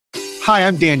Hi,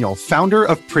 I'm Daniel, founder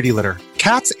of Pretty Litter.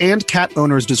 Cats and cat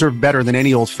owners deserve better than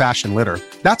any old-fashioned litter.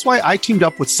 That's why I teamed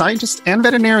up with scientists and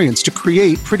veterinarians to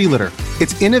create Pretty Litter.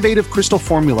 Its innovative crystal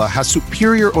formula has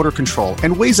superior odor control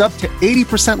and weighs up to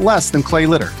 80% less than clay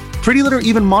litter. Pretty Litter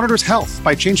even monitors health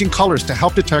by changing colors to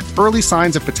help detect early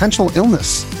signs of potential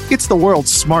illness. It's the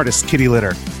world's smartest kitty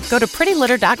litter. Go to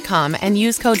prettylitter.com and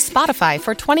use code SPOTIFY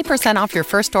for 20% off your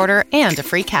first order and a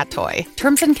free cat toy.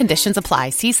 Terms and conditions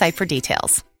apply. See site for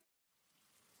details.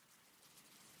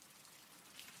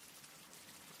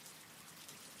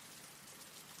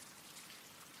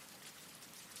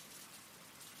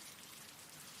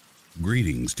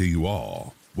 Greetings to you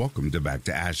all. Welcome to Back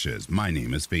to Ashes. My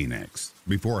name is Phoenix.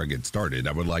 Before I get started,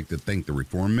 I would like to thank the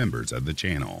reformed members of the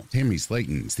channel. Tammy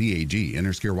Slayton, CAG,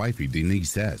 Interscare Wifey,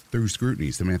 Denise S., Through Scrutiny,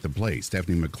 Samantha Play,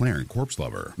 Stephanie McLaren, Corpse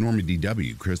Lover, Norma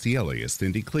DW, Christy Elias,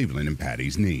 Cindy Cleveland, and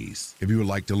Patty's niece. If you would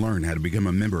like to learn how to become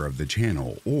a member of the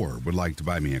channel or would like to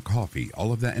buy me a coffee,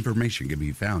 all of that information can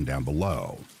be found down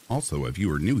below. Also, if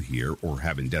you are new here or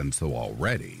haven't done so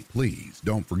already, please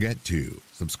don't forget to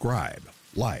subscribe,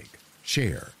 like,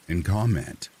 share, and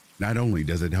comment. Not only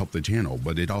does it help the channel,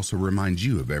 but it also reminds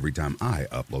you of every time I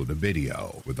upload a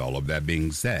video. With all of that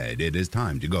being said, it is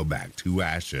time to go back to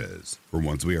ashes. For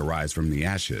once we arise from the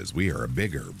ashes, we are a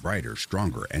bigger, brighter,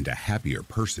 stronger, and a happier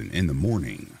person in the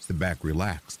morning. Sit back,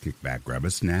 relax, kick back, grab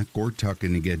a snack, or tuck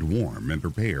in to get warm and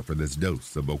prepare for this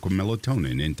dose of vocal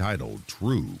melatonin entitled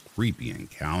True Creepy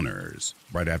Encounters.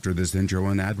 Right after this intro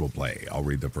and ad will play, I'll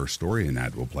read the first story an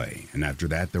ad will play, and after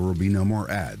that there will be no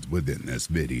more ads within this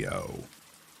video.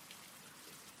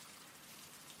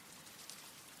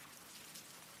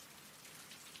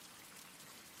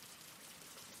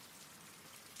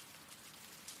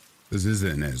 This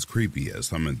isn't as creepy as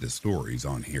some of the stories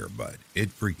on here, but it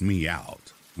freaked me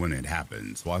out when it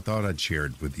happened, so I thought I'd share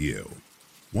it with you.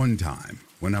 One time,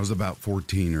 when I was about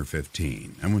 14 or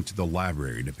 15, I went to the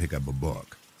library to pick up a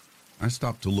book. I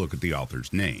stopped to look at the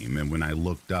author's name, and when I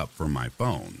looked up from my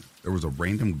phone, there was a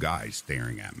random guy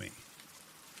staring at me.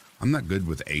 I'm not good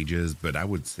with ages, but I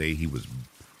would say he was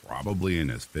probably in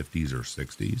his 50s or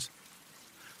 60s.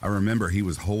 I remember he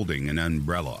was holding an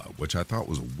umbrella, which I thought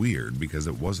was weird because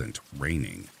it wasn't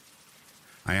raining.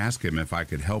 I asked him if I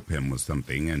could help him with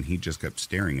something, and he just kept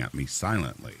staring at me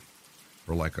silently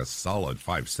for like a solid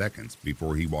 5 seconds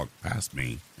before he walked past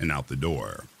me and out the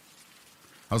door.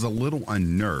 I was a little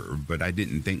unnerved, but I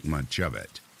didn't think much of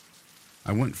it.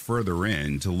 I went further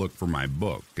in to look for my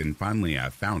book, and finally I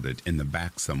found it in the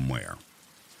back somewhere,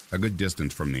 a good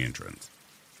distance from the entrance.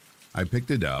 I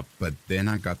picked it up, but then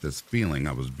I got this feeling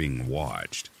I was being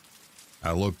watched.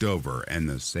 I looked over, and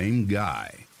the same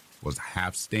guy was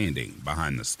half standing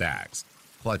behind the stacks,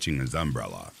 clutching his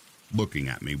umbrella, looking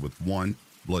at me with one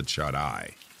bloodshot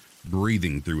eye,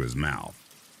 breathing through his mouth.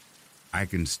 I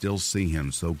can still see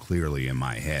him so clearly in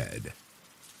my head.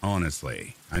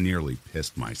 Honestly, I nearly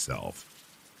pissed myself.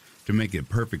 To make it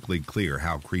perfectly clear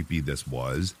how creepy this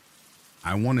was,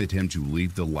 I wanted him to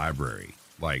leave the library,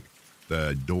 like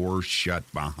the door shut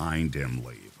behind him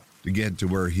leave. To get to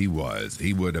where he was,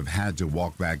 he would have had to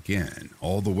walk back in,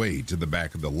 all the way to the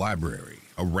back of the library,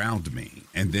 around me,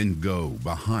 and then go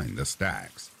behind the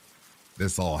stacks.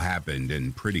 This all happened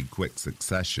in pretty quick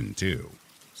succession too,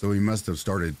 so he must have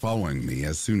started following me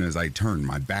as soon as I turned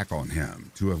my back on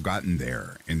him to have gotten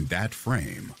there in that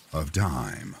frame of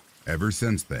time. Ever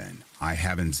since then, I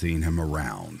haven't seen him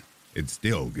around. It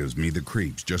still gives me the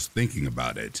creeps just thinking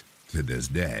about it to this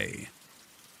day.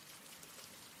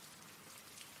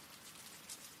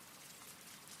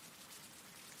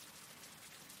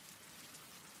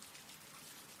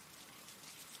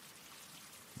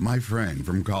 My friend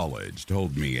from college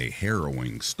told me a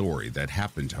harrowing story that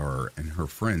happened to her and her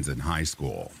friends in high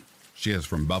school. She is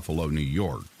from Buffalo, New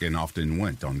York, and often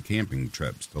went on camping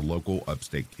trips to local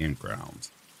upstate campgrounds.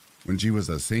 When she was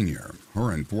a senior,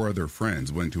 her and 4 other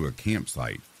friends went to a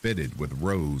campsite fitted with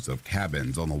rows of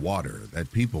cabins on the water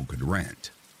that people could rent.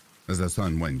 As the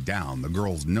sun went down, the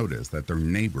girls noticed that their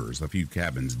neighbors a few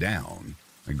cabins down,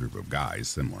 a group of guys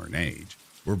similar in age,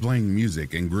 were playing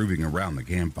music and grooving around the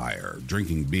campfire,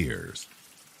 drinking beers.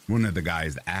 One of the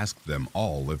guys asked them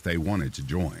all if they wanted to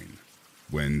join.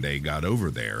 When they got over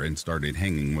there and started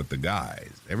hanging with the guys,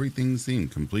 everything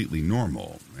seemed completely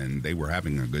normal, and they were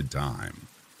having a good time.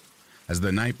 As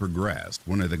the night progressed,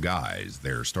 one of the guys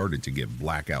there started to get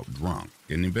blackout drunk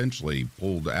and eventually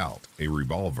pulled out a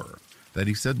revolver that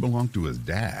he said belonged to his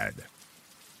dad.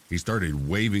 He started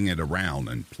waving it around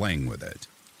and playing with it.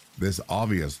 This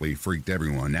obviously freaked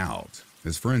everyone out,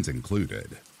 his friends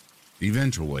included.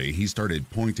 Eventually, he started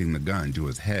pointing the gun to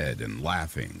his head and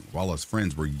laughing, while his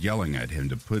friends were yelling at him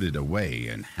to put it away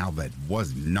and how that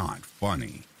was not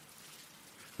funny.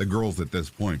 The girls at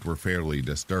this point were fairly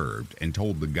disturbed and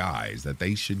told the guys that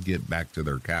they should get back to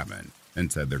their cabin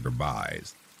and said their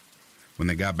goodbyes. When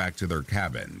they got back to their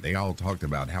cabin, they all talked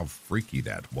about how freaky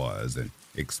that was and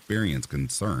experienced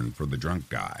concern for the drunk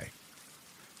guy.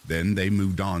 Then they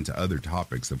moved on to other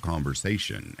topics of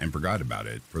conversation and forgot about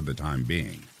it for the time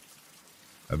being.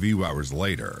 A few hours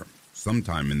later,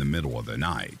 sometime in the middle of the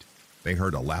night, they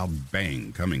heard a loud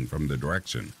bang coming from the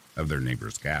direction of their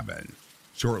neighbor's cabin.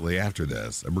 Shortly after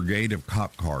this, a brigade of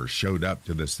cop cars showed up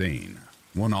to the scene.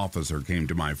 One officer came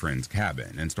to my friend's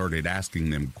cabin and started asking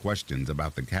them questions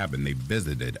about the cabin they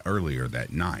visited earlier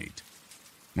that night.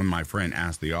 When my friend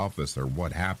asked the officer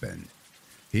what happened,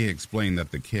 he explained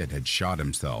that the kid had shot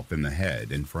himself in the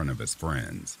head in front of his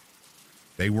friends.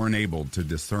 They weren't able to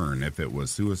discern if it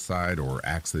was suicide or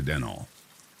accidental.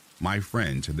 My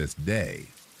friend, to this day,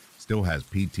 still has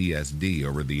PTSD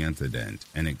over the incident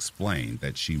and explained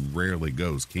that she rarely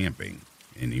goes camping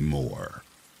anymore.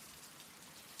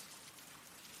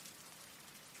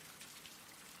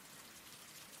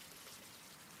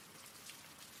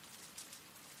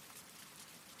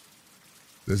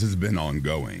 This has been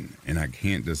ongoing, and I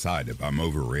can't decide if I'm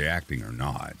overreacting or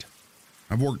not.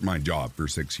 I've worked my job for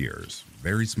 6 years,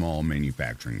 very small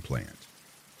manufacturing plant.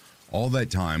 All that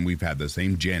time, we've had the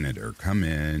same janitor come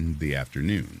in the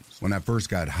afternoons. When I first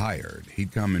got hired,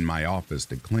 he'd come in my office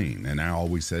to clean, and I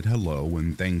always said hello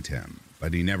and thanked him,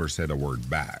 but he never said a word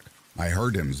back. I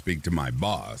heard him speak to my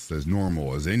boss as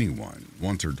normal as anyone,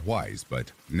 once or twice,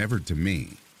 but never to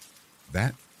me.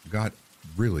 That got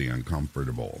really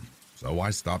uncomfortable, so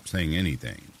I stopped saying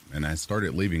anything, and I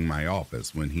started leaving my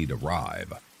office when he'd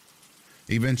arrive.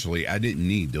 Eventually, I didn't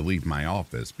need to leave my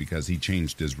office because he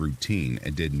changed his routine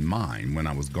and didn't mind when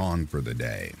I was gone for the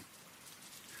day.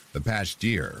 The past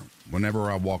year, whenever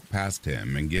I walk past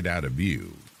him and get out of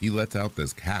view, he lets out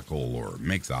this cackle or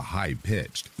makes a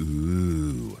high-pitched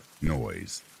ooh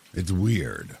noise. It's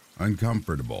weird,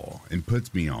 uncomfortable, and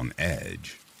puts me on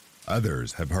edge.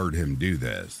 Others have heard him do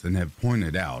this and have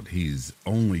pointed out he's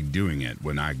only doing it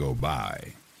when I go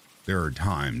by. There are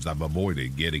times I've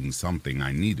avoided getting something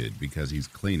I needed because he's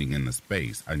cleaning in the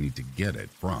space I need to get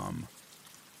it from.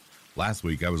 Last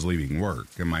week I was leaving work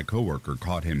and my coworker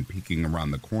caught him peeking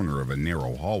around the corner of a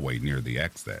narrow hallway near the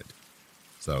exit.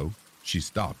 So she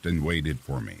stopped and waited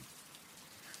for me.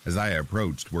 As I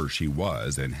approached where she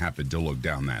was and happened to look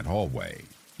down that hallway,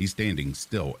 he's standing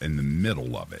still in the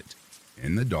middle of it,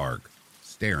 in the dark,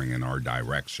 staring in our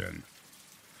direction.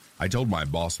 I told my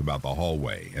boss about the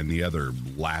hallway and the other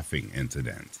laughing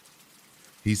incident.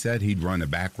 He said he'd run a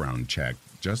background check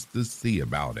just to see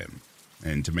about him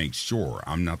and to make sure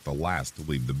I'm not the last to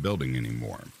leave the building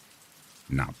anymore.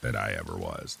 Not that I ever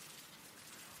was.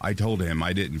 I told him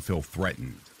I didn't feel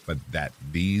threatened, but that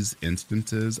these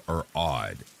instances are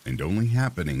odd and only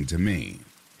happening to me,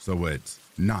 so it's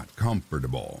not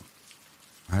comfortable.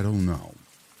 I don't know.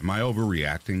 Am I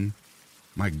overreacting?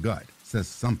 My gut says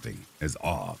something is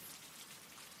off.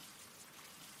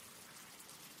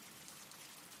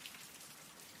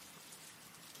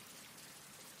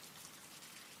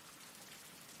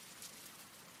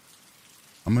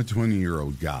 I'm a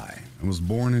 20-year-old guy and was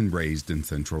born and raised in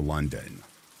central London.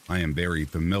 I am very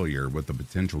familiar with the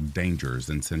potential dangers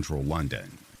in central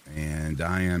London, and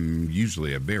I am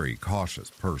usually a very cautious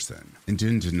person and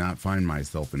tend to not find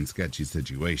myself in sketchy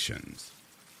situations.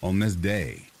 On this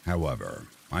day, however,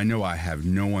 I know I have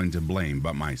no one to blame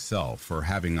but myself for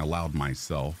having allowed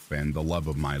myself and the love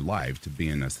of my life to be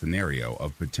in a scenario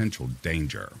of potential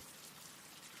danger.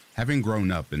 Having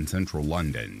grown up in central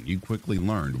London, you quickly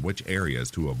learned which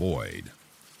areas to avoid,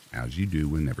 as you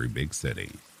do in every big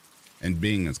city. And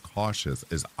being as cautious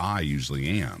as I usually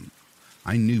am,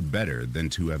 I knew better than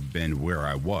to have been where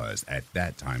I was at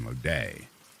that time of day.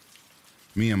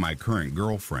 Me and my current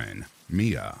girlfriend,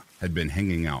 Mia, had been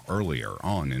hanging out earlier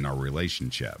on in our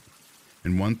relationship,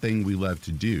 and one thing we loved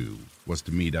to do was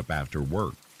to meet up after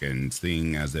work, and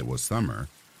seeing as it was summer,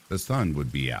 the sun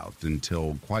would be out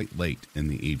until quite late in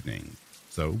the evening,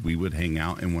 so we would hang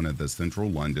out in one of the central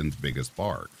London's biggest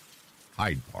parks,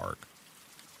 Hyde Park.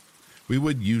 We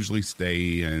would usually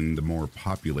stay in the more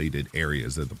populated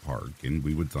areas of the park, and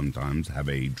we would sometimes have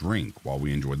a drink while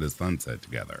we enjoyed the sunset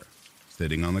together,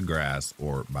 sitting on the grass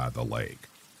or by the lake.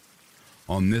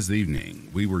 On this evening,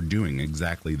 we were doing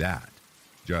exactly that,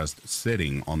 just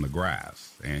sitting on the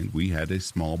grass, and we had a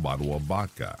small bottle of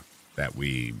vodka that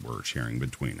we were sharing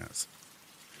between us.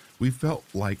 We felt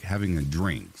like having a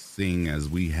drink, seeing as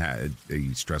we had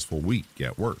a stressful week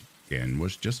at work and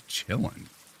was just chilling.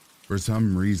 For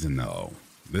some reason, though,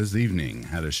 this evening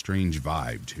had a strange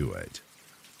vibe to it.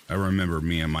 I remember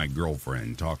me and my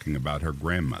girlfriend talking about her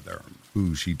grandmother,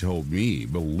 who she told me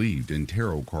believed in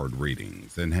tarot card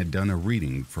readings and had done a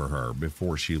reading for her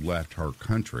before she left her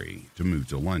country to move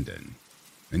to London.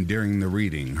 And during the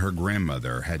reading, her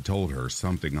grandmother had told her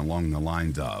something along the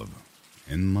lines of,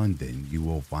 "In London, you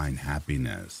will find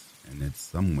happiness, and it's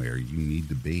somewhere you need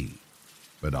to be.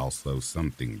 But also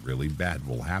something really bad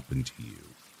will happen to you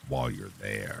while you're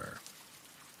there."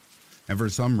 And for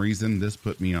some reason, this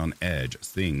put me on edge,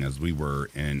 seeing as we were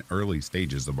in early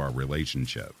stages of our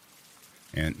relationship.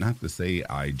 And not to say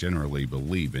I generally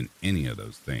believe in any of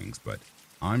those things, but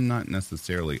I'm not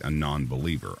necessarily a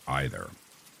non-believer either.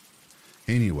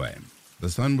 Anyway, the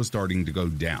sun was starting to go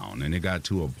down, and it got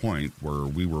to a point where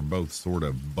we were both sort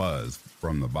of buzzed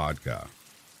from the vodka.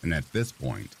 And at this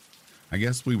point, I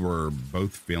guess we were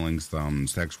both feeling some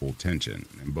sexual tension,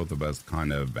 and both of us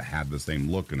kind of had the same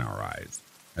look in our eyes,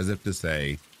 as if to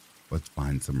say, let's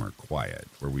find somewhere quiet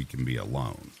where we can be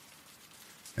alone.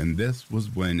 And this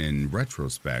was when, in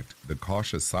retrospect, the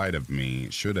cautious side of me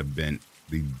should have been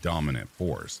the dominant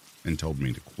force and told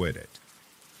me to quit it.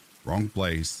 Wrong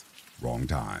place, wrong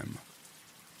time.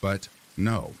 But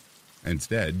no,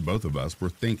 instead, both of us were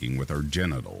thinking with our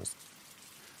genitals.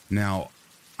 Now,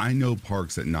 I know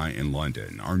parks at night in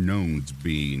London are known to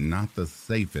be not the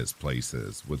safest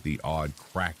places, with the odd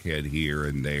crackhead here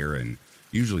and there, and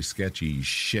usually sketchy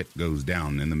shit goes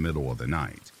down in the middle of the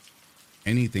night.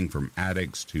 Anything from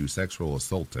addicts to sexual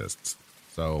assaultists.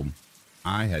 So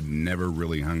I had never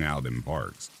really hung out in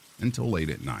parks until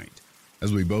late at night.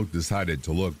 As we both decided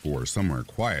to look for somewhere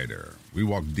quieter, we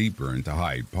walked deeper into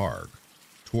Hyde Park,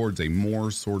 towards a more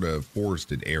sort of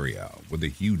forested area with a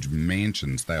huge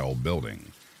mansion-style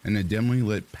building and a dimly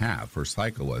lit path for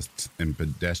cyclists and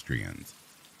pedestrians.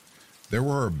 There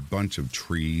were a bunch of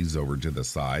trees over to the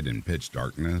side in pitch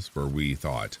darkness where we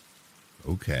thought,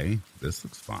 okay, this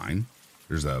looks fine.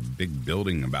 There's a big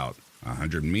building about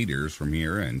 100 meters from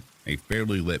here and a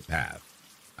fairly lit path,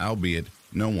 albeit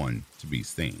no one to be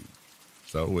seen.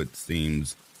 So it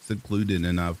seems secluded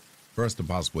enough for us to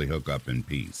possibly hook up in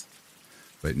peace,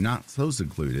 but not so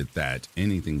secluded that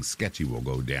anything sketchy will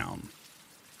go down.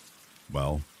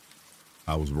 Well,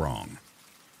 I was wrong.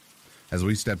 As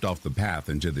we stepped off the path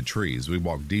into the trees, we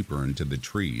walked deeper into the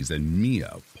trees, and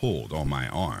Mia pulled on my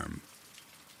arm.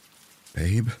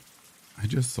 "Babe, I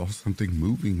just saw something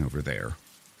moving over there,"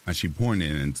 as she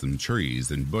pointed in some trees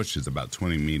and bushes about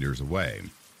 20 meters away.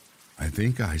 "I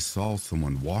think I saw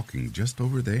someone walking just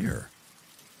over there."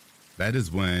 That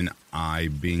is when I,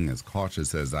 being as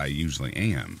cautious as I usually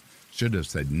am, should have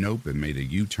said nope and made a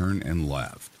U-turn and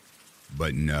left.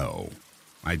 But no,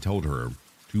 I told her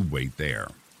to wait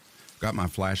there. Got my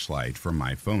flashlight from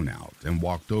my phone out and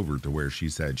walked over to where she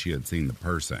said she had seen the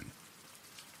person.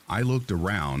 I looked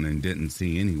around and didn't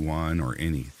see anyone or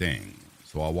anything,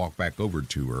 so I walked back over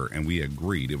to her and we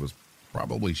agreed it was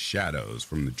probably shadows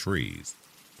from the trees,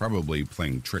 probably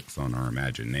playing tricks on our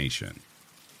imagination.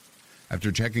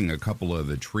 After checking a couple of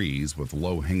the trees with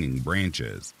low-hanging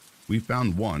branches, we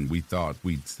found one we thought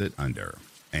we'd sit under.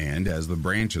 And as the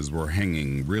branches were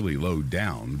hanging really low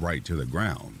down right to the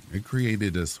ground, it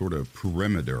created a sort of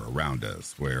perimeter around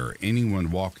us where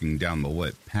anyone walking down the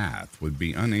lit path would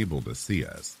be unable to see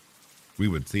us. We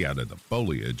would see out of the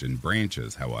foliage and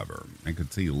branches, however, and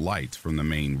could see lights from the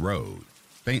main road,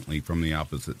 faintly from the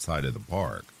opposite side of the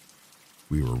park.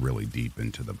 We were really deep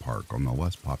into the park on the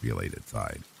less populated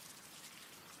side.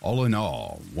 All in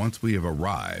all, once we have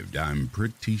arrived, I'm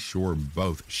pretty sure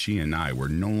both she and I were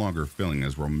no longer feeling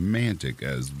as romantic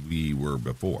as we were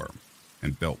before,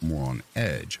 and felt more on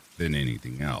edge than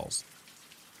anything else.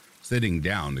 Sitting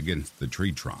down against the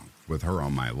tree trunk, with her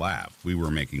on my lap, we were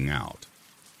making out.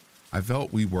 I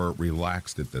felt we were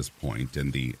relaxed at this point,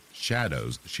 and the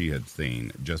shadows she had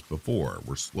seen just before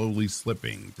were slowly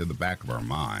slipping to the back of our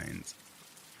minds.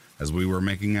 As we were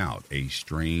making out, a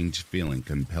strange feeling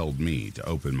compelled me to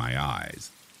open my eyes.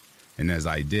 And as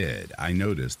I did, I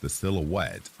noticed the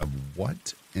silhouette of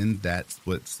what in that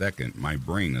split second my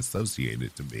brain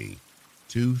associated to be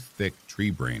 2 thick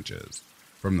tree branches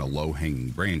from the low-hanging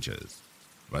branches.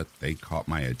 But they caught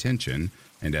my attention,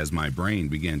 and as my brain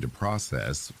began to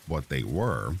process what they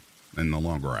were, and the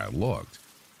longer I looked,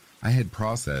 I had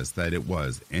processed that it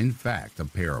was, in fact, a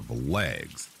pair of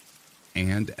legs.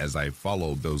 And as I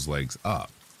followed those legs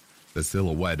up, the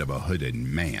silhouette of a hooded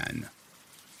man,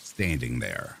 standing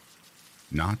there,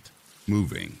 not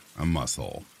moving a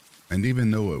muscle. And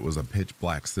even though it was a pitch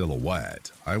black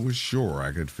silhouette, I was sure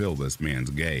I could feel this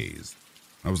man's gaze.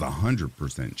 I was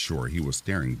 100% sure he was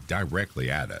staring directly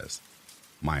at us.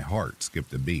 My heart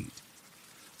skipped a beat.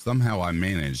 Somehow I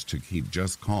managed to keep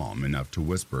just calm enough to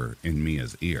whisper in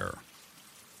Mia's ear,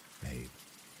 "Babe,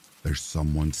 there's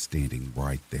someone standing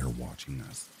right there watching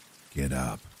us. Get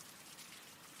up."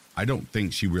 I don't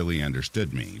think she really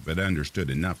understood me, but understood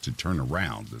enough to turn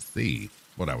around to see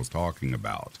what I was talking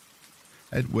about.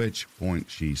 At which point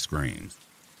she screams,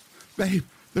 "Babe,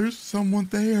 there's someone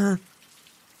there."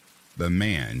 The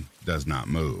man does not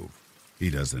move. He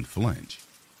doesn't flinch.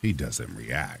 He doesn't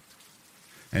react.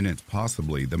 And it's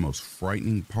possibly the most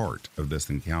frightening part of this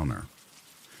encounter.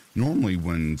 Normally,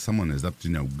 when someone is up to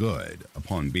no good,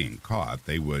 upon being caught,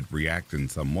 they would react in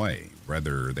some way,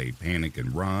 whether they panic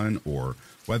and run or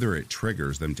whether it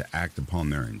triggers them to act upon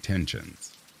their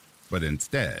intentions. But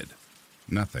instead,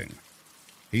 nothing.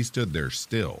 He stood there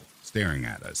still, staring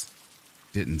at us.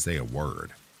 Didn't say a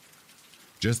word.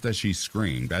 Just as she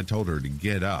screamed, I told her to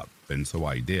get up, and so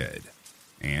I did.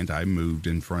 And I moved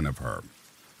in front of her,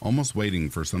 almost waiting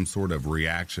for some sort of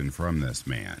reaction from this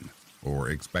man, or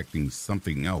expecting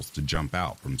something else to jump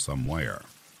out from somewhere.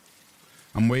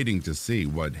 I'm waiting to see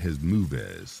what his move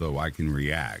is so I can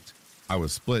react. I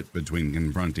was split between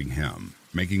confronting him,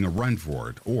 making a run for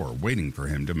it, or waiting for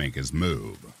him to make his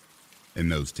move. In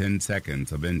those 10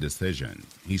 seconds of indecision,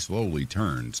 he slowly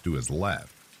turns to his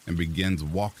left and begins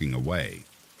walking away,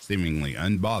 seemingly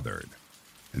unbothered.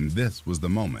 And this was the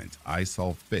moment I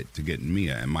saw fit to get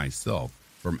Mia and myself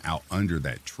from out under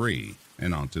that tree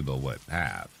and onto the lit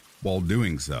path. While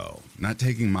doing so, not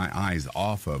taking my eyes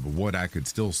off of what I could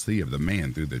still see of the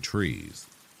man through the trees.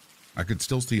 I could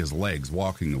still see his legs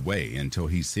walking away until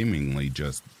he seemingly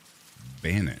just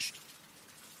vanished.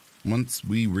 Once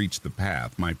we reached the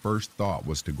path, my first thought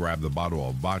was to grab the bottle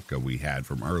of vodka we had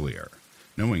from earlier,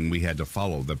 knowing we had to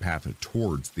follow the path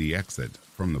towards the exit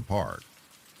from the park,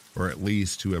 or at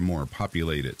least to a more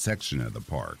populated section of the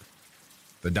park.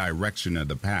 The direction of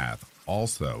the path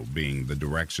also being the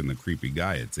direction the creepy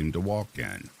guy had seemed to walk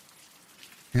in.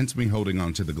 Hence me holding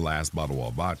onto the glass bottle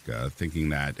of vodka, thinking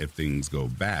that if things go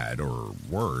bad or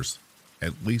worse,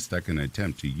 at least I can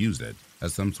attempt to use it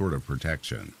as some sort of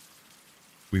protection.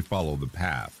 We follow the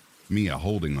path, Mia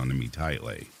holding onto me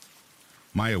tightly.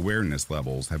 My awareness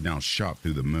levels have now shot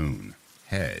through the moon,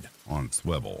 head on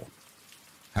swivel.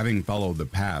 Having followed the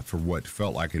path for what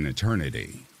felt like an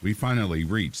eternity, we finally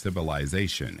reached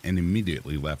civilization and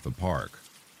immediately left the park.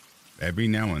 Every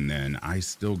now and then, I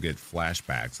still get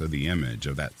flashbacks of the image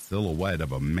of that silhouette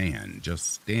of a man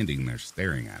just standing there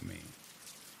staring at me.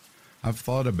 I've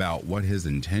thought about what his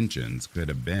intentions could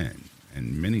have been,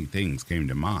 and many things came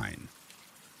to mind.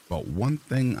 But one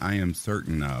thing I am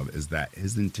certain of is that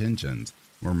his intentions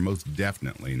were most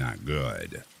definitely not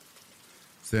good.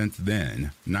 Since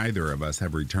then, neither of us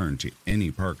have returned to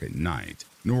any park at night,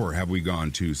 nor have we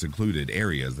gone to secluded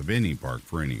areas of any park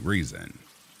for any reason.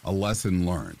 A lesson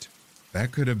learned.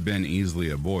 That could have been easily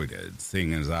avoided,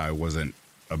 seeing as I wasn't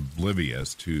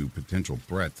oblivious to potential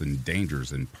threats and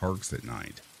dangers in parks at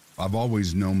night. I've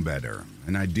always known better,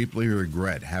 and I deeply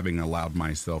regret having allowed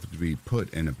myself to be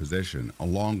put in a position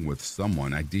along with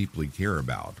someone I deeply care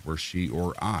about where she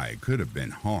or I could have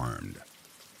been harmed.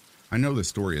 I know the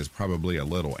story is probably a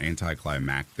little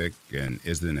anticlimactic and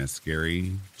isn't as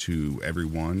scary to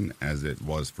everyone as it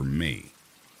was for me,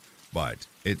 but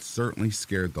it certainly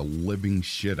scared the living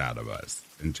shit out of us,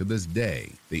 and to this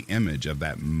day, the image of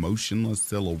that motionless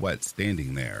silhouette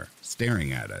standing there,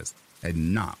 staring at us, had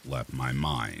not left my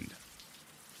mind.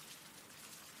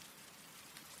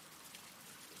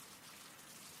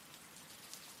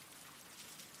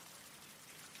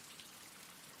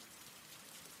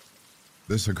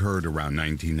 This occurred around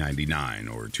 1999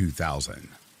 or 2000.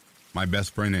 My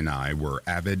best friend and I were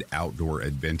avid outdoor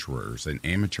adventurers and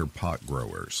amateur pot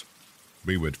growers.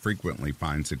 We would frequently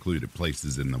find secluded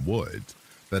places in the woods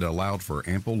that allowed for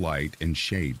ample light and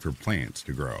shade for plants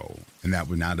to grow, and that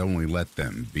would not only let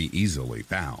them be easily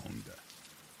found.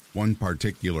 One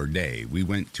particular day, we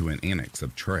went to an annex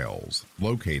of trails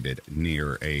located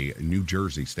near a New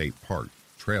Jersey State Park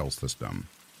trail system.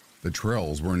 The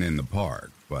trails weren't in the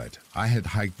park, but I had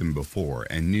hiked them before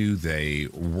and knew they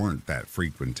weren't that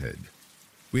frequented.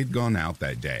 We'd gone out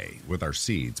that day with our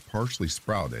seeds partially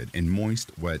sprouted in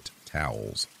moist, wet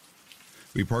towels.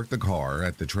 We parked the car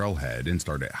at the trailhead and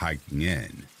started hiking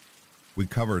in. We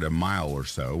covered a mile or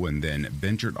so and then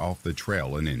ventured off the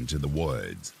trail and into the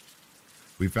woods.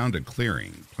 We found a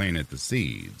clearing, planted the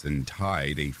seeds, and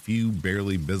tied a few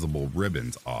barely visible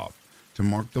ribbons off to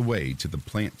mark the way to the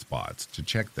plant spots to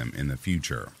check them in the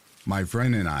future. My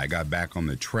friend and I got back on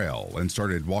the trail and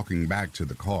started walking back to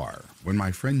the car when my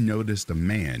friend noticed a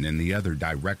man in the other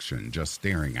direction just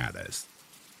staring at us.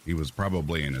 He was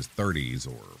probably in his 30s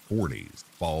or 40s,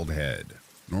 bald head,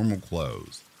 normal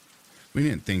clothes. We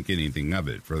didn't think anything of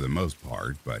it for the most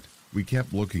part, but we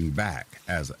kept looking back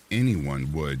as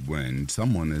anyone would when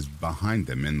someone is behind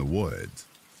them in the woods.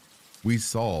 We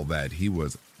saw that he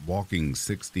was walking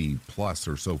 60 plus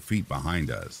or so feet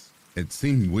behind us. It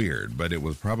seemed weird, but it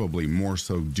was probably more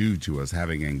so due to us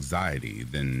having anxiety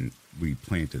than we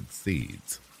planted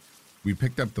seeds. We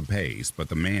picked up the pace, but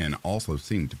the man also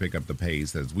seemed to pick up the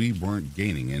pace as we weren't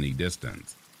gaining any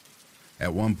distance.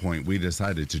 At one point, we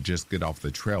decided to just get off the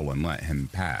trail and let him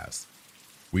pass.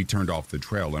 We turned off the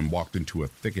trail and walked into a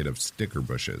thicket of sticker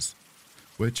bushes,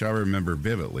 which I remember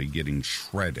vividly getting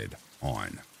shredded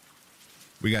on.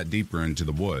 We got deeper into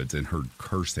the woods and heard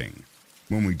cursing.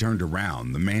 When we turned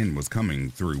around, the man was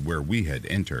coming through where we had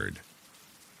entered.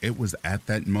 It was at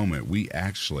that moment we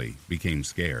actually became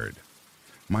scared.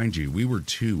 Mind you, we were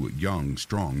two young,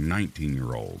 strong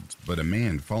 19-year-olds, but a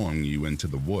man following you into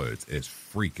the woods is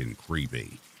freaking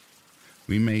creepy.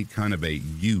 We made kind of a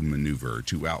U maneuver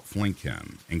to outflank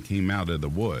him and came out of the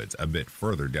woods a bit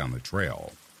further down the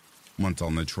trail. Once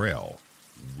on the trail,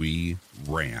 we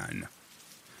ran.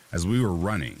 As we were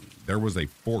running, there was a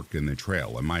fork in the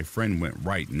trail and my friend went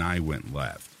right and I went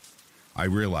left. I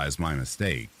realized my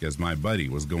mistake as my buddy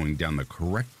was going down the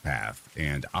correct path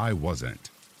and I wasn't.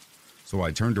 So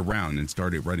I turned around and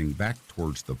started running back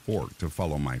towards the fork to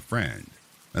follow my friend.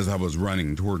 As I was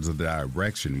running towards the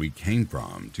direction we came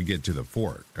from to get to the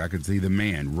fork, I could see the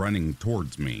man running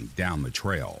towards me down the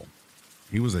trail.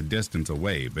 He was a distance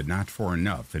away, but not far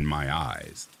enough in my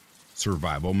eyes.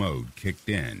 Survival mode kicked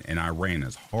in and I ran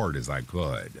as hard as I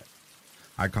could.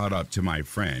 I caught up to my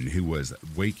friend who was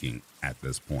waking at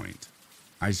this point.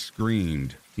 I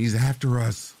screamed, "He's after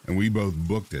us!" and we both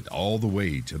booked it all the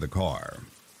way to the car.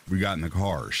 We got in the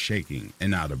car shaking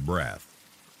and out of breath.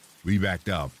 We backed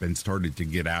up and started to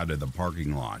get out of the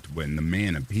parking lot when the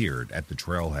man appeared at the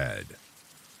trailhead.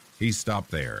 He stopped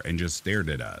there and just stared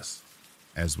at us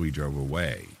as we drove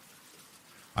away.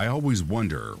 I always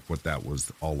wonder what that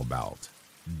was all about.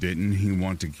 Didn't he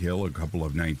want to kill a couple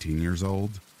of 19 years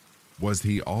old? Was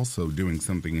he also doing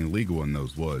something illegal in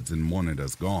those woods and wanted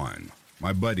us gone?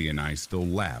 My buddy and I still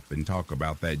laugh and talk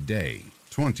about that day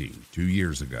 22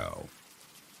 years ago.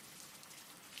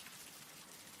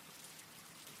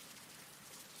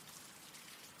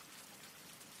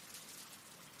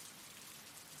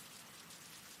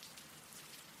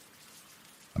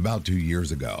 About 2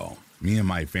 years ago, me and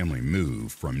my family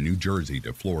moved from New Jersey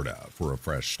to Florida for a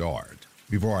fresh start.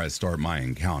 Before I start my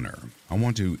encounter, I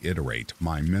want to iterate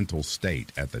my mental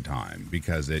state at the time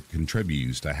because it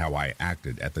contributes to how I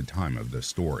acted at the time of the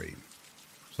story.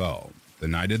 So, the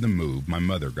night of the move, my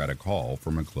mother got a call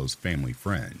from a close family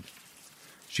friend.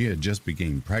 She had just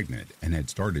become pregnant and had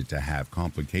started to have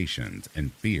complications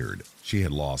and feared she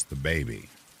had lost the baby.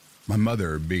 My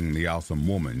mother, being the awesome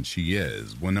woman she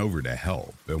is, went over to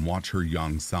help and watch her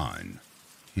young son,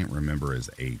 can't remember his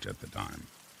age at the time,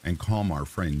 and calm our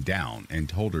friend down and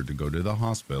told her to go to the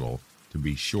hospital to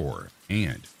be sure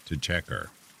and to check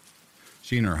her.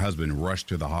 She and her husband rushed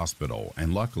to the hospital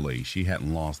and luckily she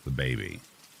hadn't lost the baby.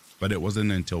 But it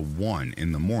wasn't until 1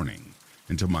 in the morning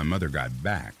until my mother got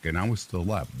back and I was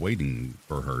still up waiting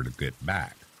for her to get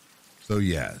back. So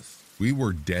yes, we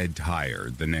were dead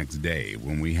tired the next day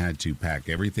when we had to pack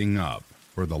everything up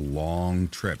for the long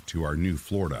trip to our new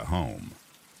Florida home.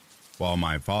 While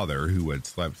my father, who had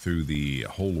slept through the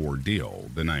whole ordeal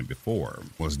the night before,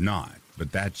 was not,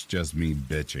 but that's just me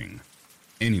bitching.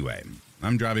 Anyway,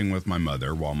 I'm driving with my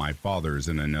mother while my father's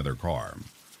in another car,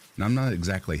 and I'm not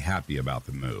exactly happy about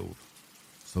the move.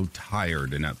 So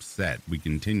tired and upset, we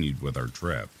continued with our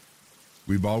trip.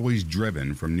 We've always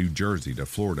driven from New Jersey to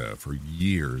Florida for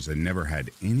years and never had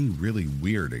any really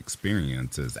weird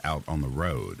experiences out on the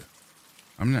road.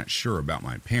 I'm not sure about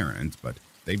my parents, but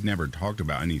they've never talked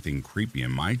about anything creepy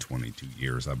in my 22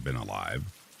 years I've been alive,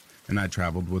 and I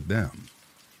traveled with them.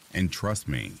 And trust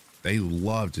me, they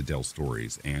love to tell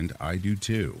stories, and I do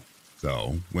too.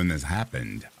 So, when this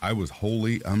happened, I was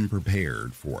wholly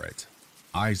unprepared for it.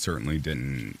 I certainly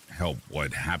didn't help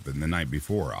what happened the night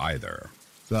before either.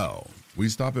 So, we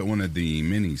stopped at one of the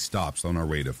many stops on our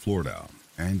way to Florida,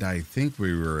 and I think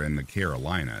we were in the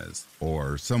Carolinas,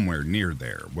 or somewhere near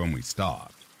there when we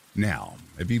stopped. Now,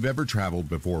 if you've ever traveled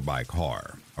before by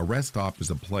car, a rest stop is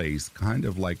a place kind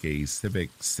of like a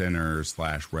civic center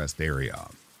 / rest area.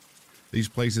 These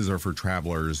places are for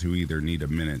travelers who either need a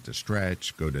minute to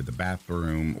stretch, go to the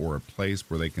bathroom, or a place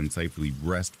where they can safely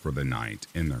rest for the night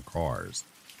in their cars.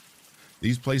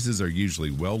 These places are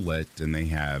usually well lit and they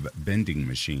have vending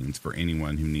machines for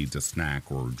anyone who needs a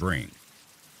snack or drink.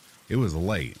 It was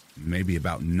late, maybe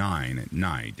about 9 at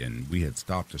night, and we had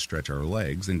stopped to stretch our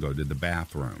legs and go to the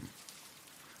bathroom.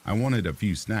 I wanted a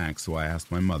few snacks, so I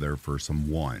asked my mother for some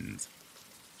ones.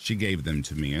 She gave them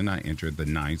to me and I entered the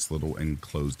nice little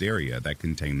enclosed area that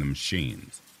contained the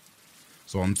machines.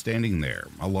 So I'm standing there,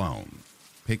 alone,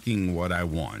 picking what I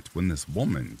want when this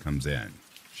woman comes in.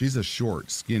 She's a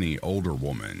short, skinny, older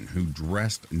woman who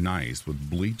dressed nice with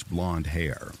bleach blonde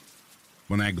hair.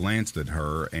 When I glanced at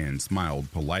her and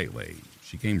smiled politely,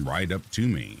 she came right up to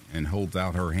me and holds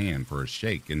out her hand for a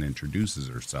shake and introduces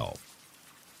herself.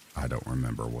 I don't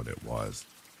remember what it was.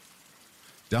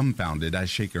 Dumbfounded, I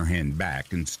shake her hand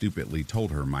back and stupidly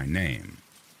told her my name.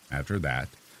 After that,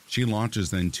 she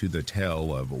launches into the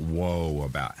tale of woe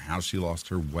about how she lost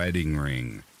her wedding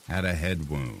ring, had a head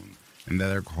wound, and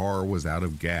that her car was out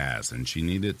of gas and she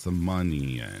needed some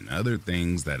money and other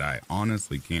things that I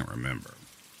honestly can't remember.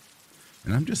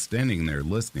 And I'm just standing there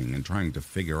listening and trying to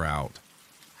figure out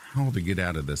how to get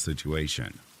out of this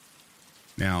situation.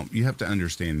 Now, you have to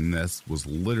understand this was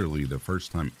literally the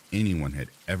first time anyone had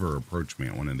ever approached me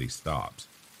at one of these stops.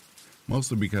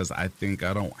 Mostly because I think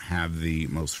I don't have the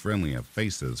most friendly of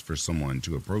faces for someone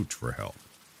to approach for help.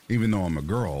 Even though I'm a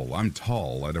girl, I'm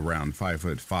tall at around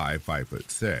 5'5",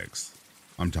 5'6".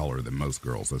 I'm taller than most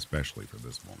girls, especially for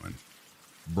this woman.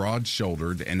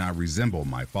 Broad-shouldered, and I resemble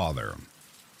my father,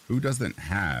 who doesn't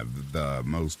have the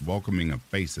most welcoming of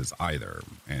faces either,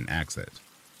 and accent.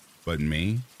 But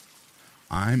me?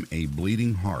 I'm a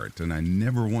bleeding heart, and I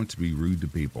never want to be rude to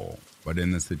people, but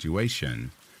in this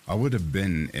situation, I would have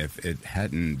been if it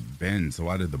hadn't been so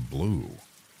out of the blue.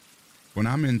 When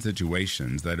I'm in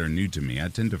situations that are new to me, I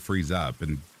tend to freeze up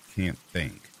and can't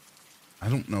think. I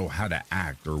don't know how to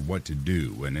act or what to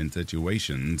do, and in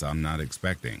situations I'm not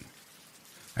expecting.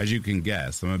 As you can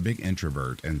guess, I'm a big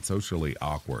introvert and socially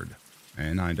awkward,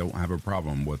 and I don't have a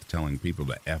problem with telling people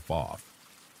to F off.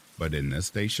 But in this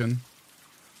station,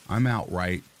 I'm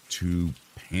outright too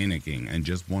panicking and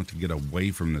just want to get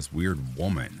away from this weird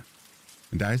woman.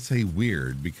 And I say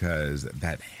weird because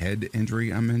that head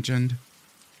injury I mentioned,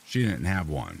 she didn't have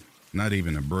one, not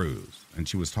even a bruise, and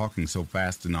she was talking so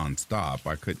fast and nonstop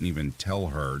I couldn't even tell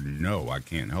her no, I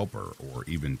can't help her, or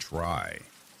even try.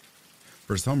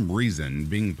 For some reason,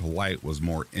 being polite was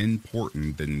more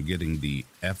important than getting the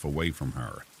F away from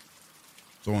her.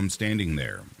 So I'm standing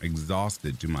there,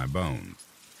 exhausted to my bones,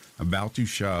 about to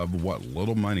shove what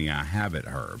little money I have at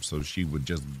her so she would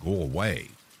just go away,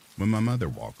 when my mother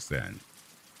walks in.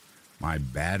 My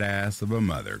badass of a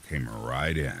mother came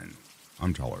right in.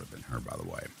 I'm taller than her, by the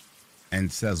way.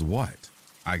 And says what?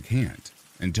 I can't,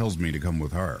 and tells me to come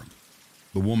with her.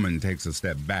 The woman takes a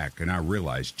step back, and I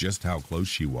realize just how close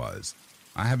she was.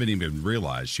 I haven't even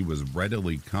realized she was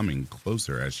readily coming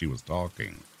closer as she was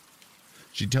talking.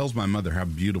 She tells my mother how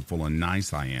beautiful and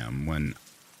nice I am when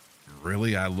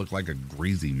really I look like a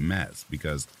greasy mess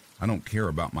because I don't care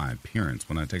about my appearance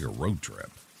when I take a road trip.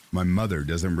 My mother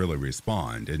doesn't really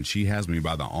respond, and she has me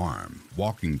by the arm,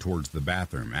 walking towards the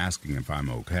bathroom, asking if I'm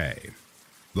okay.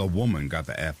 The woman got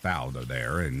the F out of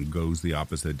there and goes the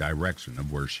opposite direction of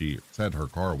where she said her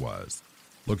car was.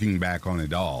 Looking back on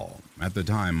it all, at the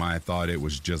time I thought it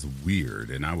was just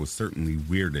weird, and I was certainly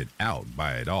weirded out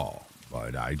by it all,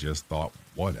 but I just thought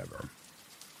whatever.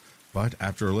 But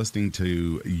after listening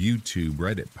to YouTube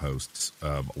Reddit posts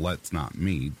of Let's Not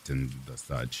Meet and the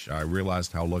such, I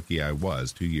realized how lucky I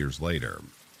was 2 years later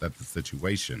that the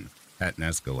situation hadn't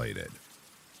escalated.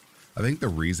 I think the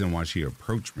reason why she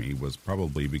approached me was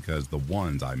probably because the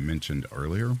ones I mentioned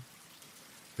earlier,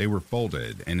 they were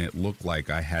folded and it looked like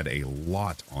I had a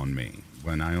lot on me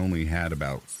when I only had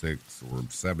about $6 or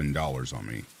 $7 on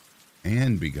me.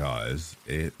 And because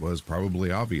it was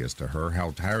probably obvious to her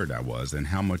how tired I was and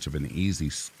how much of an easy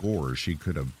score she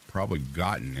could have probably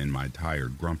gotten in my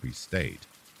tired, grumpy state.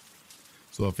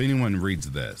 So if anyone reads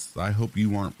this, I hope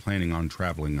you aren't planning on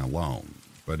traveling alone.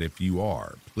 But if you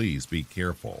are, please be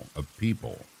careful of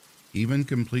people, even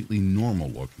completely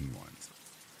normal-looking ones.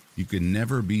 You can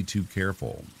never be too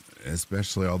careful,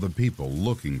 especially all the people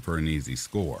looking for an easy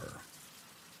score.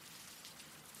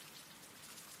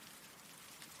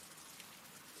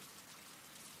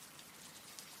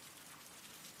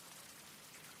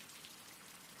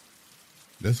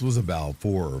 This was about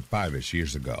 4 or 5-ish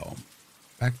years ago.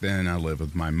 Back then, I lived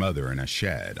with my mother in a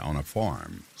shed on a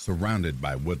farm, surrounded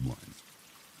by woodland.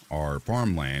 Our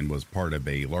farmland was part of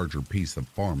a larger piece of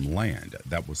farmland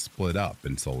that was split up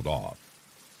and sold off.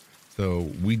 So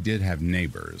we did have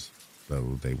neighbors,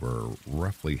 though they were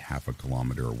roughly half a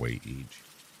kilometer away each.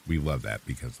 We loved that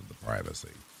because of the privacy.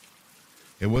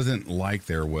 It wasn't like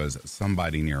there was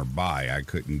somebody nearby I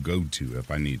couldn't go to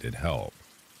if I needed help.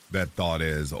 That thought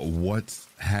is what's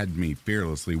had me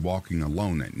fearlessly walking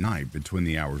alone at night between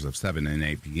the hours of 7 and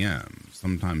 8 p.m.,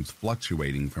 sometimes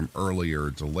fluctuating from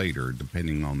earlier to later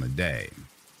depending on the day.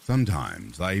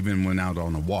 Sometimes I even went out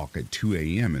on a walk at 2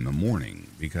 a.m. in the morning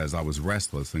because I was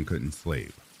restless and couldn't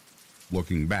sleep.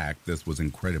 Looking back, this was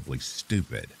incredibly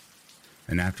stupid.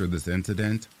 And after this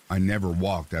incident, I never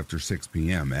walked after 6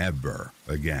 p.m. ever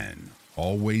again,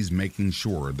 always making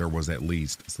sure there was at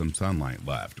least some sunlight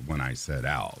left when I set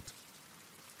out.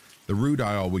 The route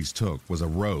I always took was a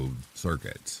road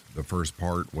circuit. The first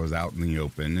part was out in the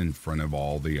open in front of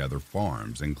all the other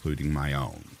farms, including my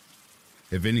own.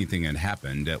 If anything had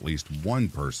happened, at least one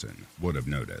person would have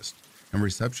noticed, and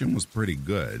reception was pretty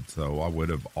good, so I would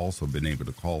have also been able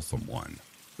to call someone.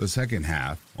 The second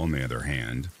half, on the other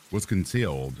hand, was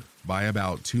concealed by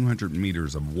about 200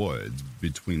 meters of woods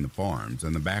between the farms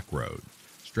and the back road,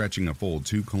 stretching a full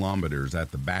 2 kilometers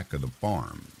at the back of the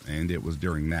farm, and it was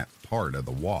during that part of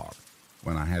the walk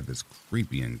when I had this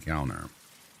creepy encounter.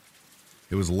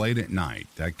 It was late at night.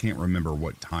 I can't remember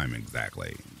what time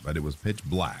exactly, but it was pitch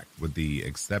black with the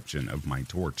exception of my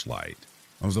torchlight.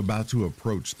 I was about to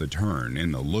approach the turn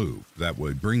in the loop that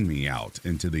would bring me out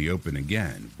into the open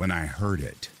again when I heard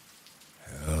it.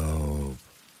 Help.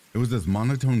 It was this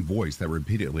monotone voice that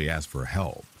repeatedly asked for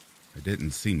help. It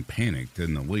didn't seem panicked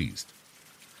in the least.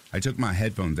 I took my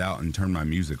headphones out and turned my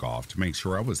music off to make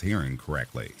sure I was hearing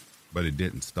correctly, but it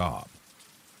didn't stop.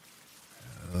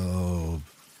 Help.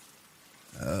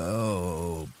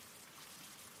 Help.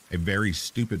 A very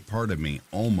stupid part of me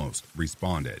almost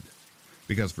responded,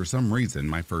 because for some reason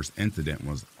my first incident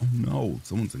was, oh no,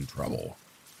 someone's in trouble.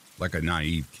 Like a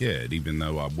naive kid, even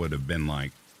though I would have been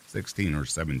like 16 or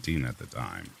 17 at the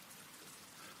time.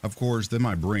 Of course, then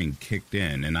my brain kicked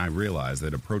in and I realized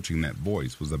that approaching that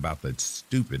voice was about the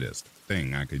stupidest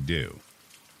thing I could do.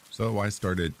 So I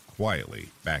started quietly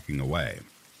backing away.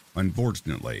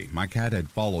 Unfortunately, my cat had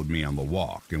followed me on the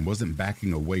walk and wasn't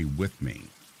backing away with me.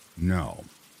 No,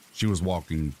 she was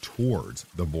walking towards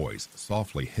the voice,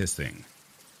 softly hissing.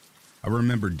 I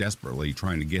remember desperately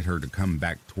trying to get her to come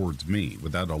back towards me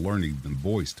without alerting the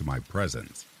voice to my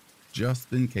presence,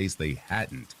 just in case they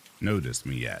hadn't noticed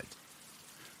me yet.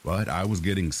 But I was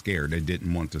getting scared and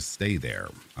didn't want to stay there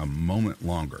a moment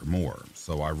more,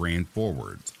 so I ran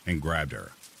forwards and grabbed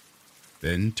her.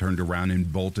 Then turned around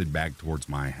and bolted back towards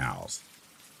my house.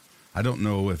 I don't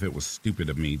know if it was stupid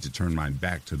of me to turn my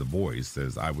back to the voice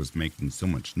as I was making so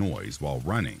much noise while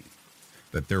running,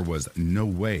 that there was no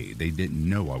way they didn't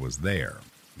know I was there,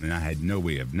 and I had no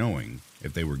way of knowing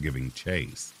if they were giving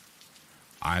chase.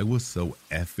 I was so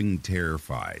effing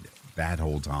terrified that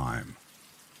whole time.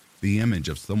 The image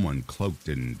of someone cloaked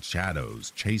in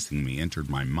shadows chasing me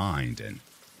entered my mind, and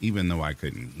even though I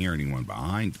couldn't hear anyone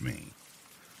behind me,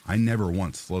 I never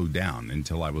once slowed down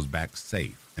until I was back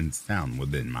safe and sound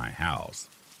within my house.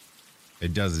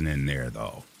 It doesn't end there,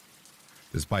 though.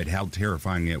 Despite how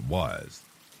terrifying it was,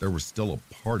 there was still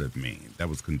a part of me that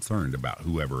was concerned about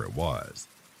whoever it was.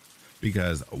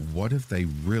 Because what if they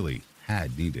really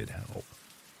had needed help?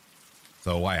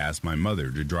 So I asked my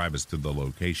mother to drive us to the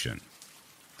location.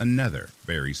 Another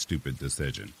very stupid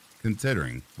decision,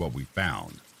 considering what we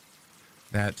found.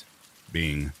 That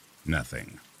being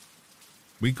nothing.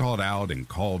 We called out and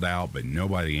called out, but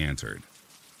nobody answered.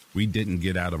 We didn't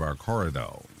get out of our car,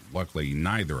 though. Luckily,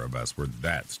 neither of us were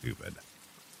that stupid.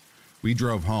 We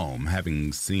drove home,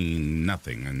 having seen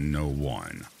nothing and no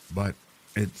one. But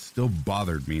it still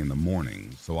bothered me in the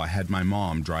morning, so I had my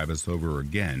mom drive us over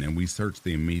again, and we searched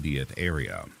the immediate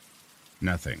area.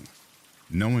 Nothing.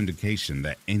 No indication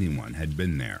that anyone had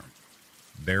been there.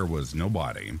 There was no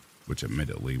body, which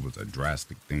admittedly was a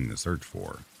drastic thing to search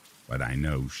for, but I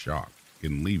know shock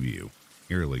can leave you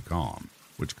eerily calm,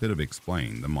 which could have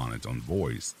explained the monotone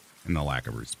voice and the lack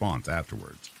of response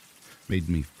afterwards. Made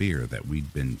me fear that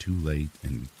we'd been too late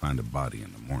and find a body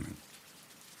in the morning.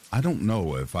 I don't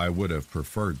know if I would have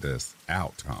preferred this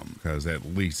outcome, because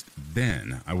at least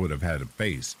then I would have had a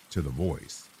face to the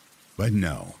voice. But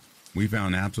no, we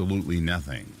found absolutely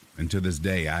nothing, and to this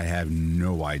day I have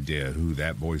no idea who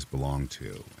that voice belonged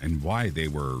to and why they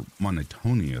were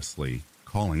monotonously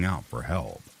calling out for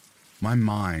help. My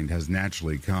mind has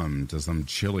naturally come to some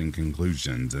chilling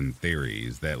conclusions and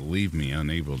theories that leave me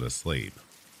unable to sleep.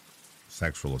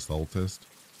 Sexual assaultist,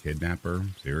 kidnapper,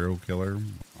 serial killer,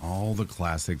 all the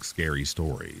classic scary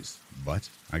stories, but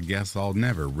I guess I'll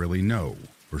never really know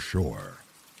for sure.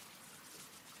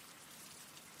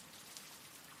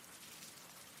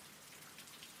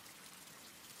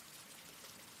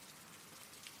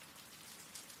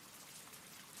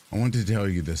 I want to tell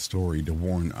you this story to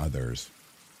warn others.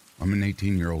 I'm an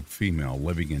 18-year-old female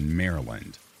living in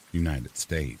Maryland, United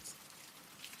States.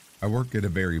 I work at a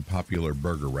very popular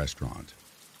burger restaurant.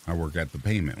 I work at the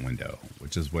payment window,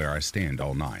 which is where I stand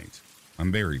all night. I'm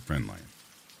very friendly.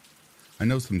 I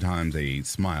know sometimes a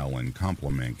smile and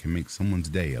compliment can make someone's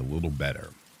day a little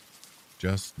better.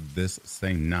 Just this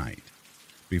same night,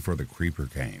 before the creeper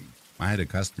came, I had a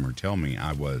customer tell me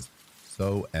I was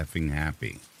so effing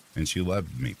happy, and she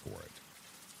loved me for it.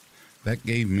 That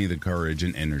gave me the courage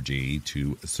and energy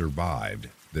to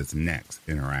survive this next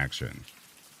interaction.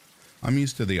 I'm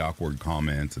used to the awkward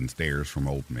comments and stares from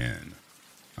old men.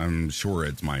 I'm sure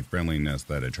it's my friendliness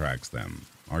that attracts them.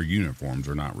 Our uniforms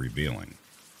are not revealing.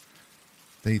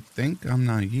 They think I'm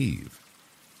naive.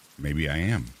 Maybe I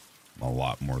am. A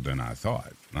lot more than I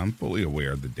thought. I'm fully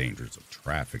aware of the dangers of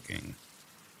trafficking.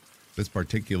 This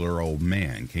particular old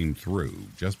man came through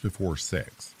just before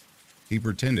 6. He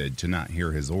pretended to not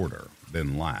hear his order,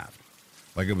 then laughed,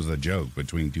 like it was a joke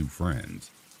between two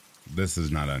friends. This is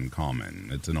not uncommon.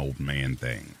 It's an old man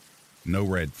thing. No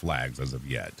red flags as of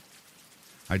yet.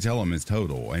 I tell him his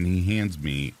total, and he hands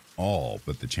me all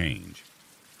but the change.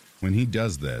 When he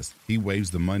does this, he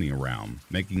waves the money around,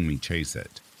 making me chase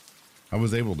it. I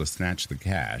was able to snatch the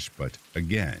cash, but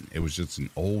again, it was just an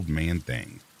old man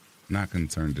thing. Not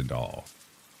concerned at all.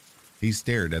 He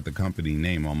stared at the company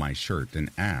name on my shirt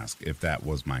and asked if that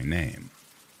was my name.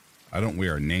 I don't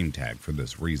wear a name tag for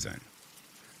this reason.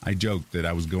 I joked that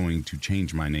I was going to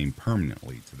change my name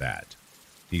permanently to that.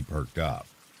 He perked up.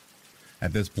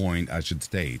 At this point, I should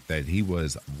state that he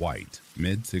was white,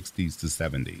 mid-60s to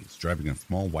 70s, driving a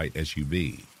small white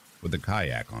SUV with a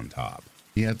kayak on top.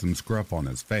 He had some scruff on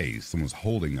his face and was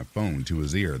holding a phone to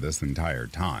his ear this entire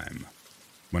time.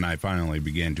 When I finally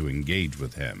began to engage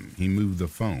with him, he moved the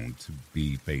phone to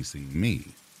be facing me.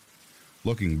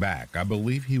 Looking back, I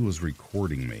believe he was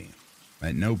recording me.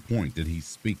 At no point did he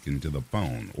speak into the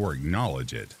phone or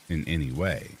acknowledge it in any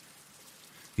way.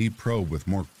 He probed with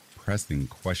more pressing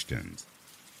questions.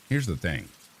 Here's the thing.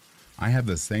 I have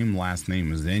the same last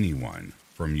name as anyone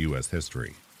from U.S.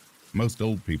 history. Most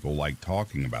old people like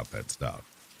talking about that stuff.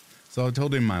 So I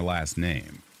told him my last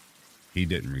name. He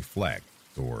didn't reflect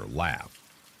or laugh.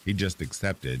 He just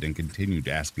accepted and continued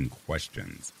asking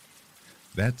questions.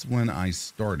 That's when I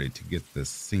started to get this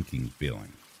sinking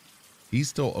feeling. He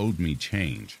still owed me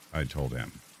change, I told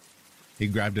him. He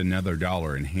grabbed another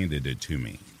 $1 and handed it to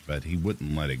me, but he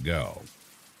wouldn't let it go.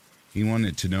 He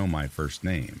wanted to know my first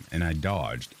name, and I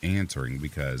dodged answering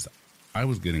because I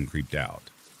was getting creeped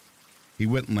out. He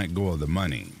wouldn't let go of the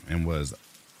money and was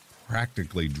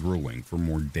practically drooling for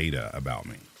more data about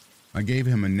me. I gave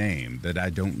him a name that I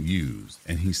don't use,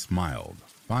 and he smiled,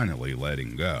 finally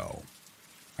letting go.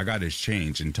 I got his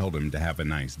change and told him to have a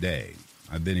nice day.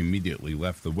 I then immediately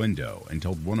left the window and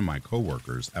told one of my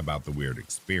coworkers about the weird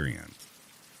experience.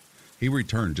 He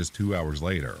returned just 2 hours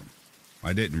later.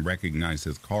 I didn't recognize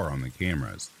his car on the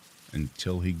cameras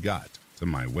until he got to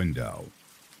my window.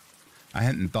 I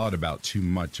hadn't thought about too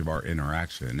much of our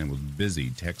interaction and was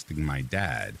busy texting my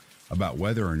dad about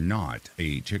whether or not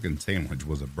a chicken sandwich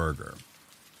was a burger.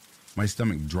 My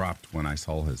stomach dropped when I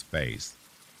saw his face.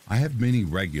 I have many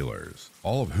regulars,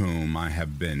 all of whom I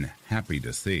have been happy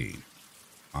to see.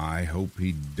 I hope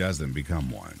he doesn't become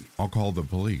one. I'll call the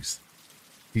police.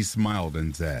 He smiled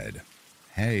and said,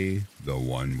 "Hey, the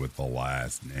one with the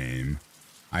last name."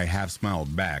 I half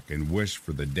smiled back and wished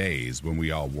for the days when we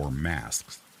all wore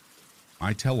masks.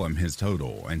 I tell him his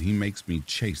total and he makes me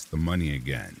chase the money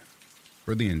again.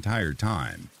 For the entire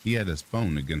time, he had his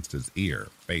phone against his ear,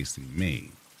 facing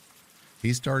me.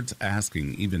 He starts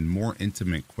asking even more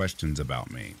intimate questions about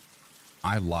me.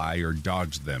 I lie or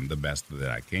dodge them the best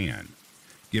that I can,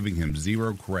 giving him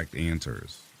 0 correct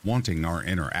answers, wanting our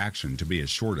interaction to be as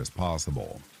short as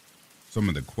possible. Some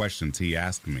of the questions he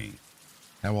asked me: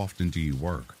 how often do you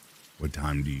work? What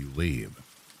time do you leave?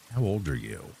 How old are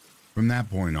you? From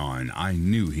that point on, I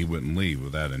knew he wouldn't leave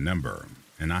without a number,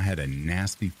 and I had a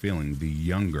nasty feeling the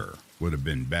younger would have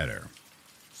been better.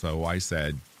 So I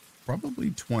said,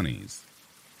 probably 20s.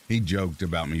 He joked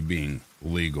about me being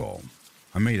legal.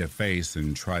 I made a face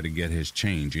and tried to get his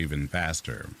change even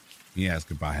faster. He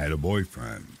asked if I had a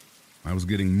boyfriend. I was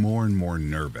getting more and more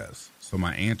nervous, so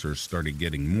my answers started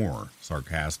getting more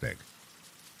sarcastic.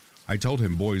 I told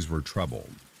him boys were trouble.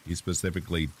 He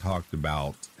specifically talked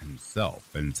about himself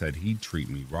and said he'd treat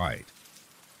me right.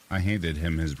 I handed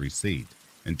him his receipt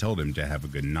and told him to have a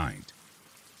good night.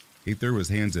 He threw his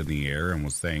hands in the air and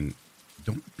was saying,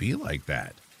 "Don't be like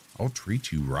that. I'll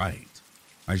treat you right."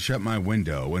 I shut my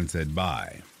window and said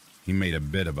bye. He made a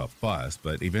bit of a fuss,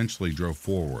 but eventually drove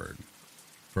forward.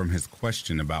 From his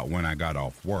question about when I got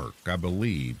off work, I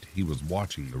believed he was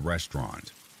watching the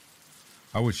restaurant.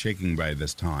 I was shaking by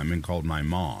this time and called my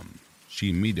mom. She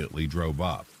immediately drove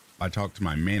up. I talked to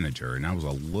my manager and I was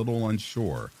a little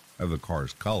unsure of the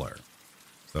car's color,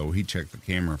 so he checked the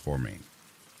camera for me.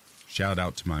 Shout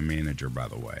out to my manager, by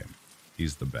the way.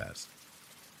 He's the best.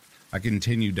 I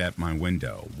continued at my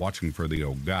window, watching for the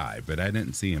old guy, but I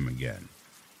didn't see him again.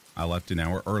 I left an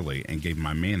hour early and gave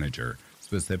my manager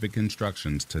specific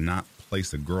instructions to not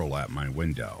place a girl at my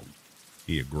window.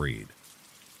 He agreed.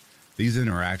 These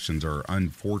interactions are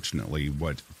unfortunately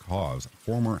what cause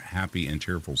former happy and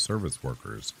cheerful service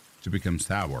workers to become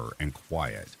sour and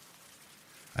quiet.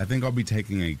 I think I'll be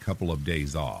taking a couple of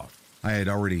days off. I had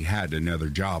already had another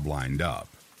job lined up,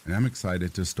 and I'm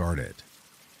excited to start it.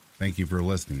 Thank you for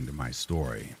listening to my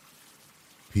story.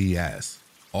 P.S.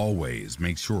 Always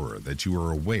make sure that you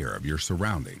are aware of your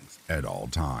surroundings at all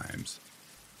times.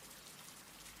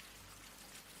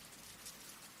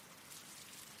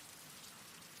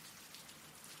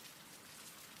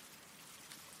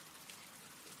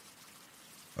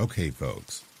 Okay,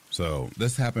 folks, so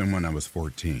this happened when I was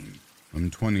 14. I'm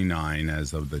 29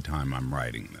 as of the time I'm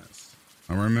writing this.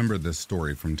 I remember this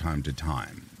story from time to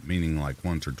time, meaning like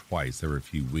once or twice every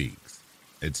few weeks.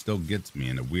 It still gets me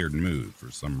in a weird mood for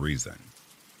some reason.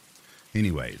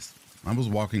 Anyways, I was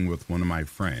walking with one of my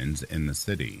friends in the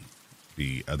city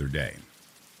the other day.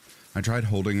 I tried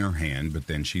holding her hand, but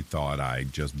then she thought I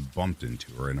just bumped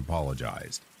into her and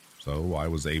apologized, so I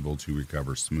was able to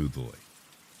recover smoothly.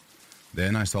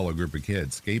 Then I saw a group of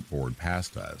kids skateboard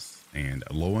past us, and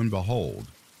lo and behold,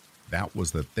 that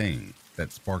was the thing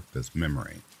that sparked this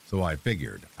memory, so I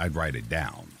figured I'd write it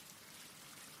down.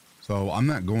 So I'm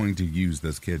not going to use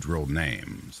this kid's real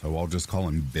name, so I'll just call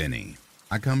him Benny.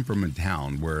 I come from a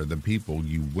town where the people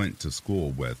you went to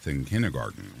school with in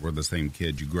kindergarten were the same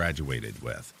kids you graduated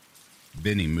with.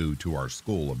 Benny moved to our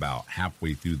school about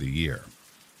halfway through the year.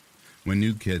 When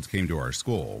new kids came to our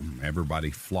school, everybody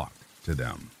flocked to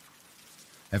them.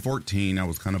 At 14, I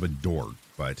was kind of a dork,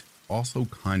 but also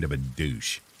kind of a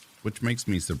douche, which makes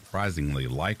me surprisingly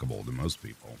likable to most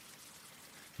people.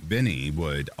 Benny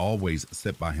would always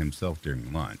sit by himself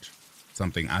during lunch.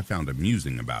 Something I found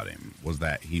amusing about him was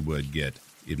that he would get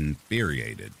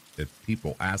infuriated if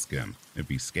people asked him if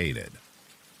he skated.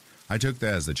 I took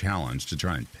that as a challenge to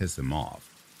try and piss him off,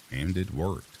 and it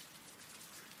worked.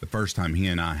 The first time he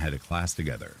and I had a class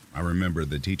together, I remember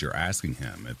the teacher asking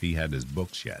him if he had his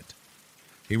books yet.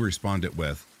 He responded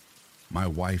with, "My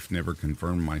wife never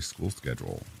confirmed my school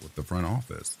schedule with the front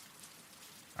office."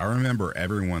 I remember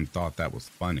everyone thought that was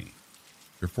funny.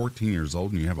 You're 14 years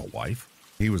old and you have a wife?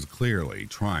 He was clearly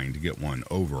trying to get one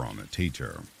over on the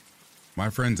teacher. My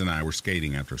friends and I were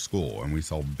skating after school and we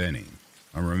saw Benny.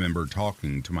 I remember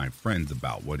talking to my friends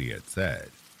about what he had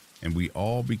said, and we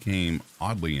all became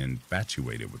oddly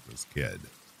infatuated with this kid.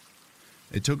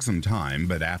 It took some time,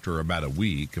 but after about a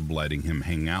week of letting him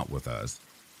hang out with us,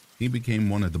 he became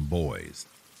one of the boys.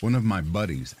 One of my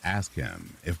buddies asked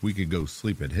him if we could go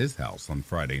sleep at his house on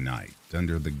Friday night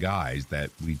under the guise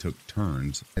that we took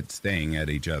turns at staying at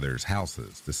each other's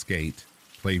houses to skate,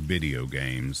 play video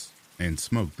games, and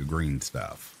smoke the green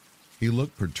stuff. He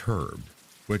looked perturbed,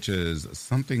 which is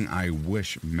something I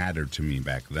wish mattered to me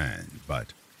back then,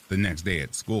 but the next day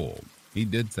at school, he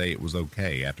did say it was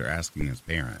okay after asking his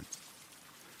parents.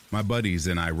 My buddies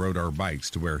and I rode our bikes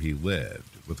to where he lived,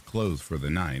 with clothes for the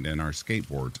night and our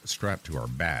skateboards strapped to our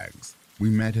bags. We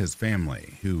met his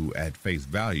family, who at face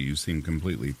value seemed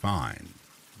completely fine.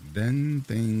 Then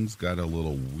things got a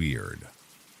little weird.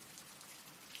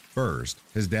 First,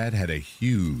 his dad had a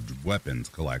huge weapons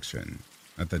collection.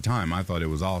 At the time, I thought it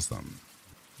was awesome.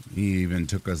 He even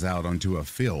took us out onto a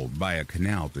field by a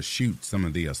canal to shoot some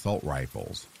of the assault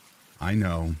rifles. I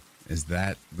know, is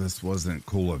that this wasn't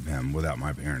cool of him without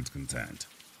my parents' consent.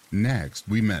 Next,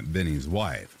 we met Benny's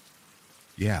wife.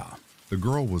 Yeah, the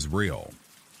girl was real.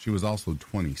 She was also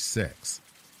 26.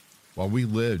 While we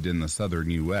lived in the southern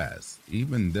U.S.,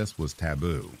 even this was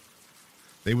taboo.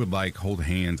 They would hold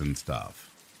hands and stuff.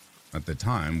 At the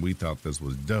time, we thought this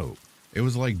was dope. It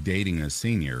was like dating a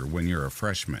senior when you're a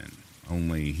freshman,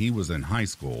 only he was in high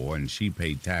school and she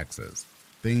paid taxes.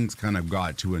 Things kind of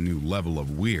got to a new level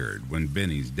of weird when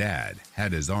Benny's dad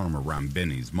had his arm around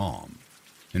Benny's mom,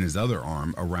 and his other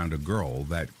arm around a girl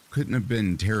that couldn't have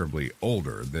been terribly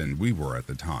older than we were at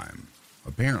the time.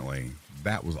 Apparently,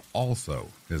 that was also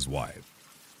his wife.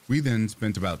 We then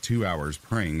spent about 2 hours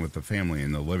praying with the family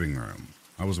in the living room.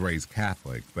 I was raised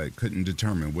Catholic, but couldn't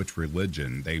determine which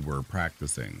religion they were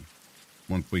practicing.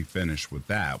 Once we finished with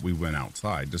that, we went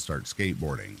outside to start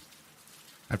skateboarding.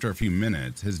 After a few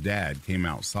minutes, his dad came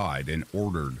outside and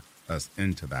ordered us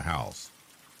into the house.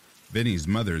 Vinny's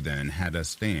mother then had us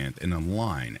stand in a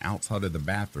line outside of the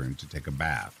bathroom to take a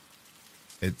bath.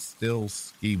 It still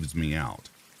skeeves me out,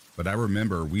 but I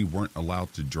remember we weren't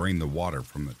allowed to drain the water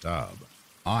from the tub.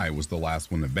 I was the last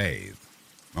one to bathe.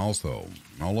 Also,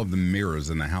 all of the mirrors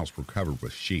in the house were covered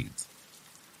with sheets.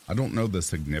 I don't know the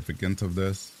significance of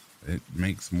this. It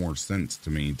makes more sense to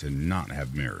me to not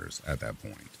have mirrors at that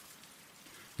point.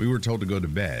 We were told to go to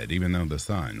bed even though the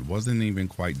sun wasn't even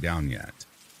quite down yet.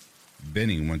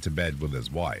 Vinny went to bed with his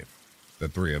wife. The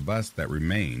three of us that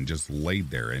remained just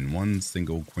laid there in one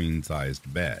single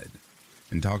queen-sized bed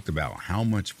and talked about how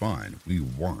much fun we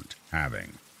weren't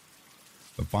having.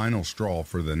 The final straw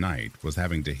for the night was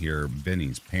having to hear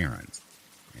Vinny's parents,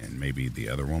 and maybe the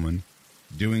other woman,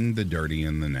 doing the dirty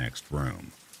in the next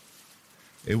room.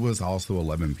 It was also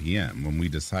 11 p.m. when we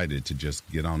decided to just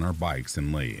get on our bikes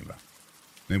and leave.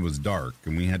 It was dark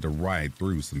and we had to ride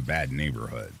through some bad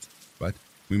neighborhoods, but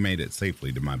we made it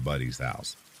safely to my buddy's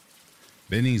house.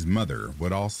 Vinny's mother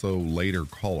would also later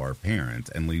call our parents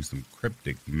and leave some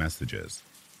cryptic messages,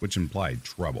 which implied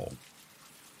trouble.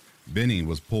 Vinny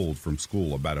was pulled from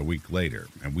school about a week later,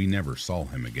 and we never saw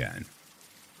him again.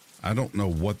 I don't know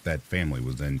what that family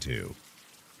was into.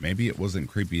 Maybe it wasn't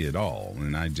creepy at all,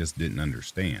 and I just didn't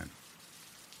understand.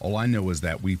 All I know is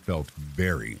that we felt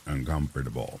very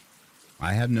uncomfortable.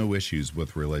 I have no issues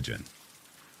with religion,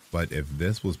 but if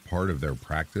this was part of their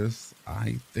practice,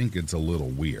 I think it's a little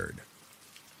weird.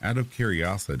 Out of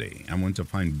curiosity, I went to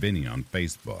find Vinny on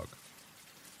Facebook.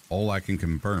 All I can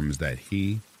confirm is that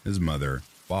he, his mother,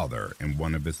 father, and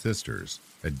one of his sisters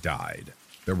had died.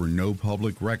 There were no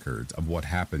public records of what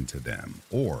happened to them,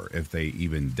 or if they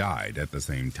even died at the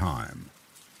same time.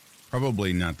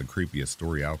 Probably not the creepiest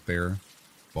story out there,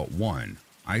 but one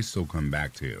I still come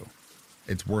back to.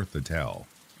 It's worth the tell,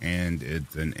 and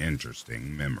it's an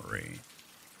interesting memory.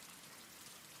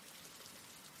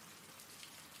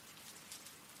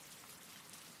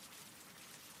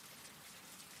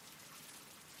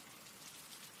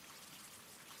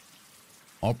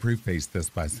 I'll preface this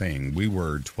by saying we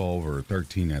were 12 or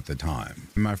 13 at the time.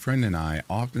 My friend and I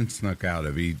often snuck out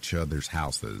of each other's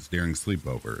houses during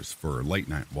sleepovers for late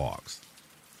night walks.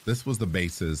 This was the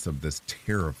basis of this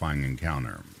terrifying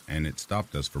encounter, and it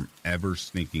stopped us from ever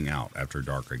sneaking out after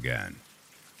dark again.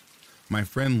 My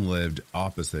friend lived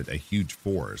opposite a huge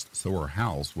forest, so our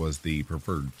house was the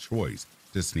preferred choice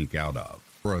to sneak out of,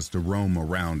 for us to roam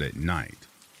around at night,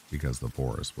 because the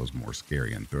forest was more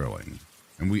scary and thrilling.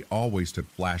 And we always took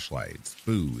flashlights,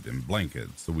 food, and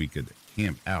blankets so we could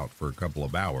camp out for a couple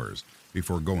of hours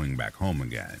before going back home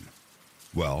again.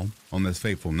 Well, on this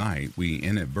fateful night, we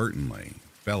inadvertently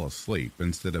fell asleep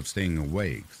instead of staying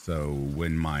awake, so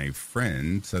when my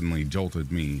friend suddenly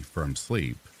jolted me from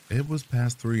sleep, it was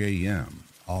past 3 a.m.,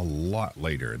 a lot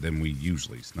later than we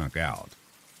usually snuck out.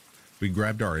 We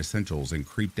grabbed our essentials and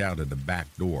creeped out of the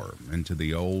back door into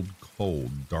the old,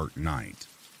 cold, dark night.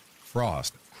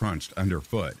 Frost crunched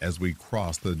underfoot as we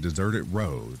crossed the deserted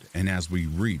road, and as we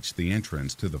reached the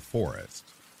entrance to the forest,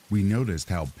 we noticed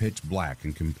how pitch black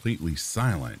and completely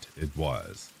silent it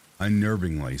was,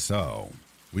 unnervingly so.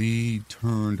 We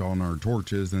turned on our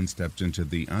torches and stepped into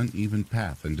the uneven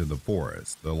path into the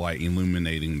forest, the light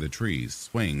illuminating the trees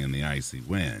swaying in the icy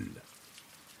wind.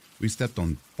 We stepped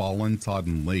on fallen,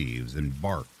 sodden leaves and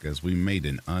bark as we made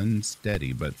an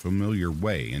unsteady but familiar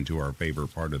way into our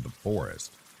favorite part of the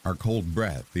forest, our cold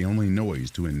breath the only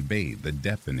noise to invade the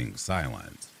deafening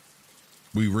silence.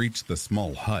 We reached the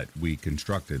small hut we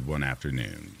constructed one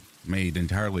afternoon, made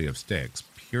entirely of sticks,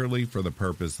 purely for the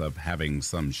purpose of having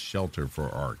some shelter for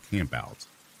our campouts.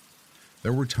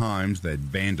 There were times that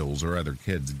vandals or other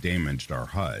kids damaged our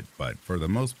hut, but for the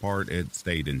most part it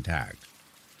stayed intact.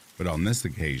 But on this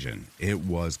occasion, it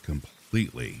was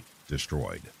completely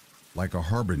destroyed, like a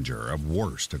harbinger of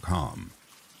worse to come.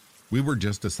 We were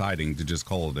just deciding to just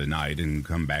call it a night and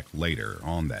come back later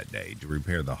on that day to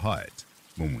repair the hut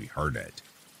when we heard it.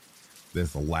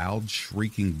 This loud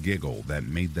shrieking giggle that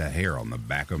made the hair on the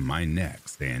back of my neck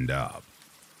stand up.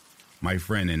 My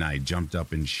friend and I jumped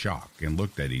up in shock and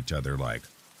looked at each other like,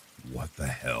 what the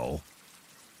hell?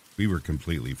 We were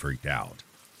completely freaked out.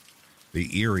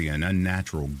 The eerie and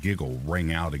unnatural giggle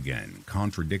rang out again,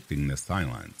 contradicting the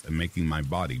silence and making my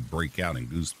body break out in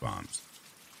goosebumps.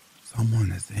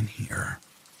 Someone is in here,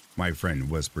 my friend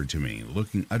whispered to me,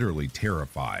 looking utterly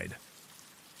terrified.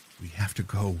 We have to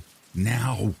go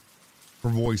now. Her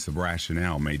voice of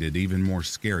rationale made it even more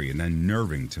scary and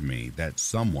unnerving to me that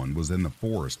someone was in the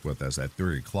forest with us at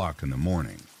 3 o'clock in the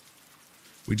morning.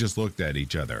 We just looked at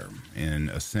each other in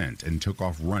assent and took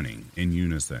off running in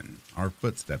unison, our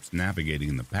footsteps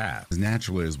navigating the path as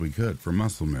naturally as we could for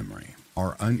muscle memory.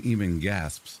 Our uneven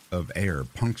gasps of air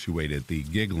punctuated the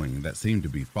giggling that seemed to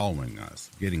be following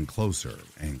us, getting closer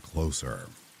and closer.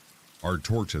 Our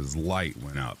torches' light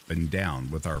went up and down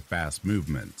with our fast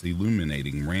movements,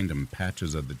 illuminating random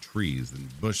patches of the trees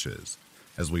and bushes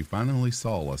as we finally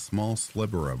saw a small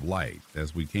sliver of light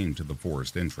as we came to the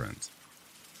forest entrance.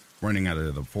 Running out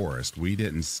of the forest, we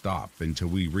didn't stop until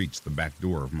we reached the back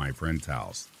door of my friend's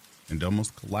house and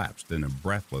almost collapsed in a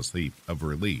breathless heap of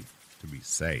relief to be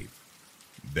safe.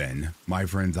 Then, my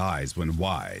friend's eyes went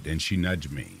wide and she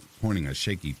nudged me, pointing a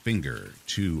shaky finger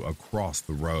to across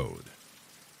the road.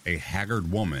 A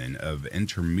haggard woman of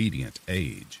intermediate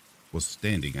age was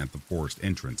standing at the forest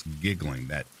entrance giggling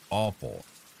that awful,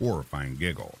 horrifying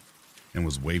giggle and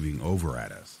was waving over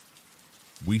at us.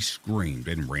 We screamed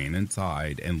and ran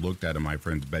inside and looked out of my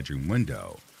friend's bedroom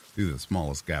window through the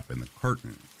smallest gap in the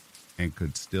curtain and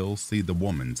could still see the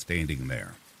woman standing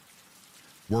there.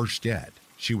 Worse yet,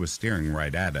 she was staring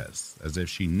right at us as if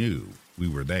she knew we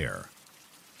were there.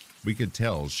 We could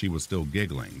tell she was still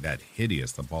giggling that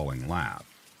hideous, appalling laugh.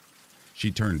 She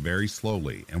turned very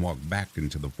slowly and walked back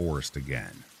into the forest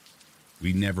again.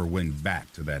 We never went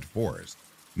back to that forest,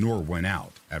 nor went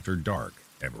out after dark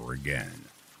ever again.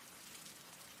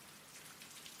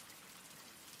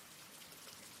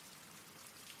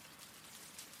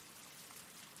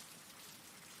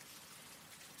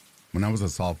 When I was a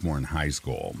sophomore in high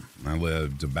school, I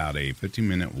lived about a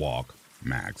 15-minute walk,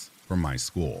 max, from my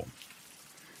school.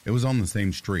 It was on the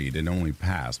same street and only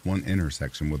passed one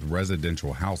intersection with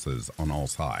residential houses on all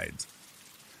sides.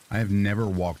 I have never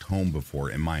walked home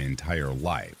before in my entire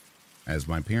life, as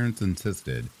my parents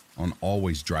insisted on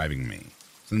always driving me,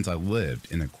 since I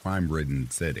lived in a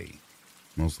crime-ridden city,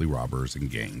 mostly robbers and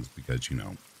gangs because,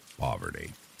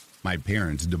 poverty. My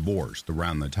parents divorced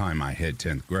around the time I hit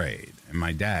 10th grade, and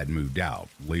my dad moved out,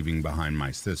 leaving behind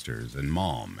my sisters and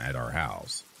mom at our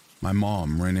house. My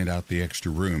mom rented out the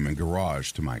extra room and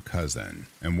garage to my cousin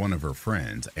and one of her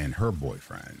friends and her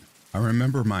boyfriend. I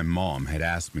remember my mom had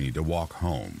asked me to walk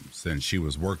home since she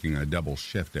was working a double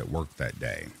shift at work that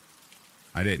day.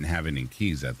 I didn't have any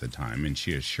keys at the time, and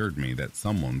she assured me that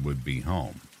someone would be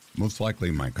home. Most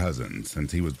likely my cousin,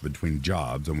 since he was between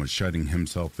jobs and was shutting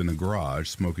himself in a garage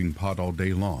smoking pot all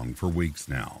day long for weeks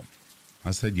now.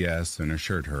 I said yes and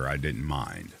assured her I didn't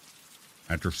mind.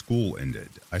 After school ended,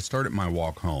 I started my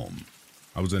walk home.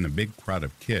 I was in a big crowd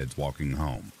of kids walking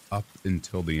home, up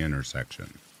until the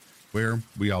intersection, where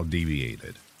we all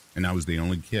deviated, and I was the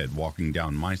only kid walking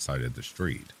down my side of the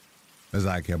street. As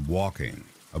I kept walking,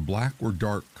 a black or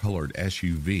dark-colored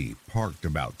SUV parked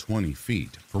about 20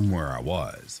 feet from where I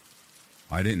was.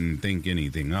 I didn't think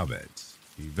anything of it.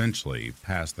 Eventually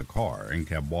passed the car and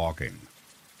kept walking.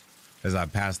 As I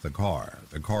passed the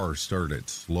car started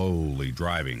slowly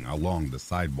driving along the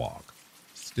sidewalk,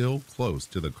 still close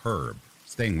to the curb,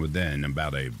 staying within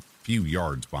about a few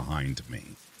yards behind me.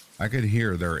 I could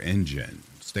hear their engine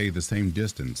stay the same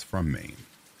distance from me.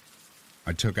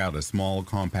 I took out a small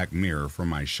compact mirror from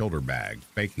my shoulder bag,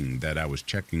 faking that I was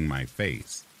checking my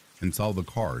face, and saw the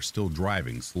car still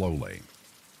driving slowly,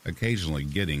 occasionally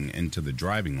getting into the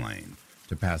driving lane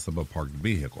to pass up a parked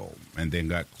vehicle, and then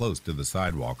got close to the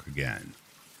sidewalk again.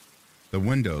 The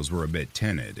windows were a bit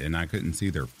tinted and I couldn't see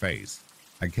their face.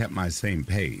 I kept my same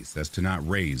pace as to not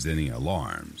raise any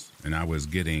alarms, and I was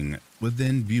getting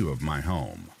within view of my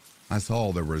home. I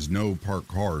saw there was no parked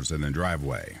cars in the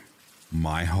driveway.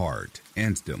 My heart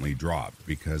instantly dropped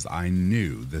because I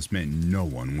knew this meant no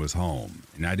one was home,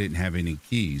 and I didn't have any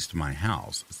keys to my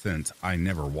house since I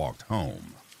never walked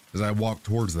home. As I walked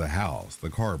towards the house, the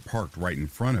car parked right in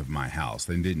front of my house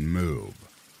and didn't move.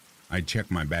 I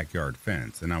checked my backyard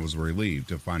fence and I was relieved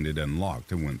to find it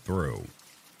unlocked and went through.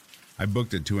 I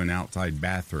booked it to an outside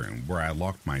bathroom where I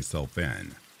locked myself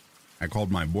in. I called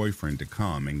my boyfriend to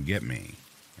come and get me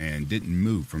and didn't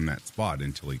move from that spot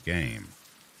until he came.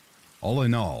 All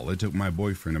in all, it took my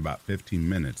boyfriend about 15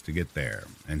 minutes to get there,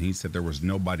 and he said there was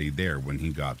nobody there when he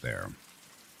got there.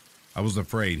 I was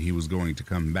afraid he was going to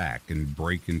come back and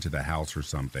break into the house or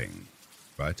something,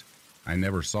 but I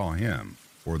never saw him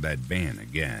or that van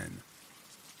again.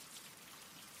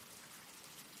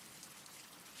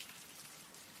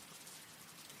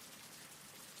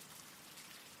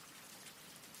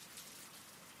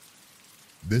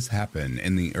 This happened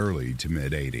in the early to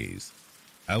mid-'80s.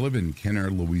 I live in Kenner,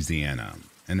 Louisiana,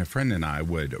 and a friend and I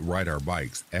would ride our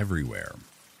bikes everywhere.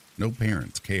 No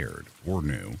parents cared or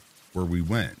knew where we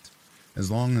went,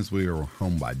 as long as we were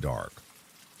home by dark.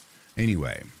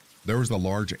 Anyway, There was a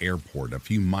large airport a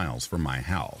few miles from my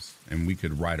house, and we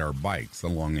could ride our bikes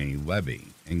along a levee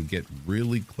and get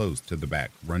really close to the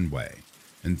back runway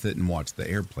and sit and watch the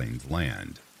airplanes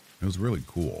land. It was really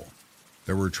cool.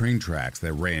 There were train tracks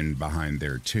that ran behind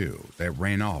there too, that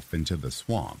ran off into the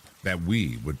swamp that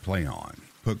we would play on.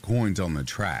 Put coins on the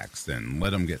tracks and let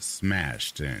them get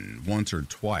smashed, and once or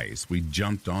twice we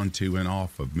jumped onto and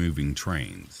off of moving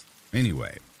trains.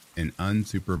 Anyway, an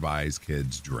unsupervised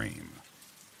kid's dream.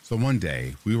 So one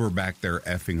day, we were back there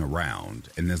effing around,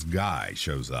 and this guy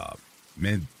shows up.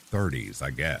 Mid-30s, I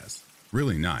guess.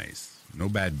 Really nice. No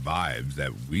bad vibes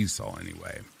that we saw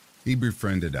anyway. He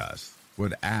befriended us,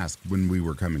 would ask when we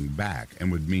were coming back,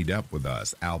 and would meet up with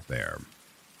us out there.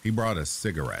 He brought us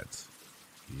cigarettes.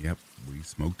 Yep, we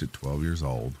smoked at 12 years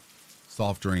old.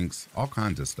 Soft drinks, all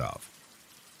kinds of stuff.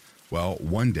 Well,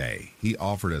 one day, he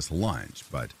offered us lunch,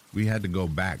 but we had to go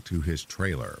back to his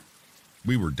trailer.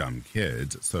 We were dumb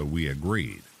kids, so we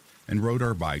agreed, and rode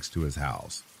our bikes to his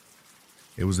house.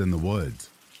 It was in the woods,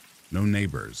 no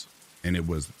neighbors, and it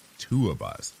was 2 of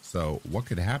us, so what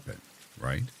could happen,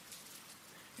 right?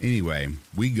 Anyway,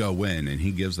 we go in and he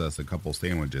gives us a couple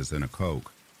sandwiches and a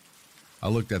Coke. I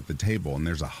looked at the table and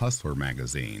there's a Hustler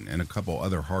magazine and a couple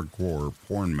other hardcore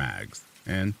porn mags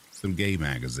and some gay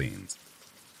magazines.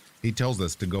 He tells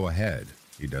us to go ahead.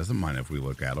 He doesn't mind if we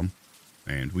look at them,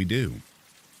 and we do.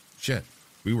 Shit,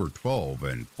 we were 12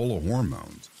 and full of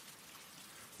hormones.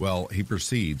 Well, he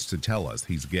proceeds to tell us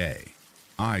he's gay.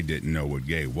 I didn't know what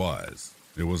gay was.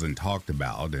 It wasn't talked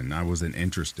about, and I wasn't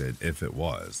interested if it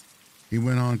was. He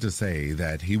went on to say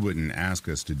that he wouldn't ask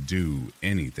us to do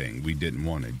anything we didn't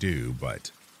want to do,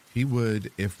 but he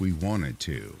would if we wanted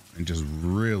to, and just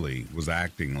really was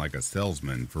acting like a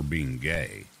salesman for being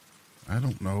gay. I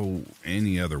don't know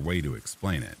any other way to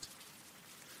explain it.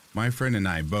 My friend and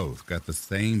I both got the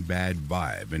same bad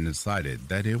vibe and decided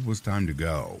that it was time to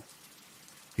go.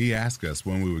 He asked us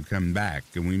when we would come back,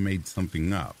 and we made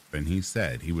something up, and he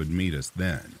said he would meet us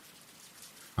then.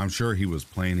 I'm sure he was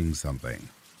planning something.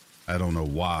 I don't know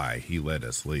why he let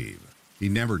us leave. He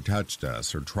never touched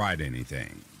us or tried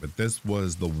anything, but this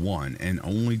was the one and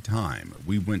only time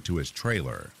we went to his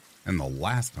trailer, and the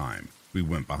last time we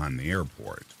went behind the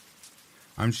airport.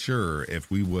 I'm sure if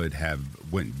we would have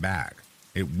went back,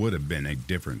 it would have been a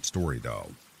different story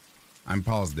though. I'm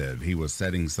positive he was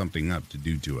setting something up to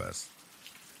do to us.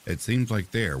 It seems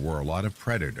like there were a lot of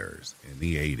predators in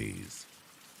the 80s.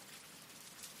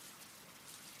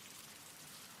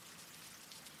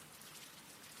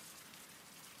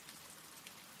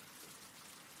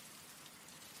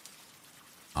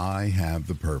 I have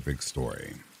the perfect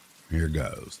story. Here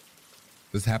goes.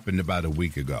 This happened about a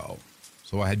week ago,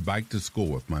 so I had biked to school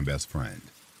with my best friend.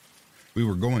 We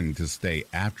were going to stay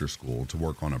after school to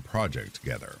work on a project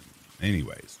together.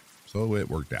 Anyways, so it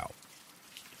worked out.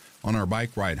 On our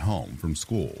bike ride home from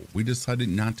school, we decided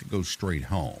not to go straight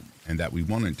home and that we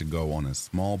wanted to go on a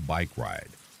small bike ride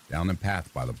down a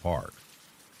path by the park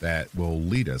that will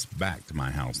lead us back to my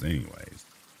house anyways.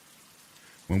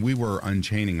 When we were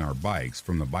unchaining our bikes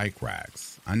from the bike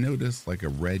racks, I noticed like a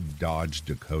red Dodge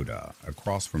Dakota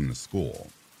across from the school.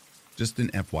 Just an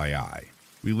FYI,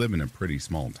 we live in a pretty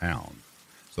small town,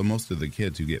 so most of the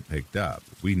kids who get picked up,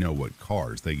 we know what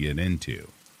cars they get into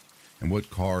and what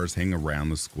cars hang around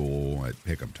the school at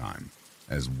pickup time,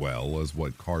 as well as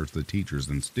what cars the teachers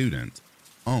and students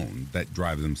own that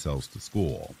drive themselves to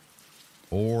school,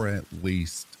 or at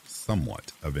least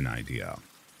somewhat of an idea.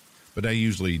 But I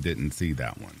usually didn't see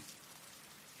that one.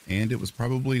 And it was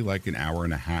probably like an hour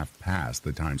and a half past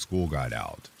the time school got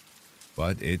out.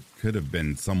 But it could have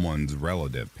been someone's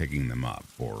relative picking them up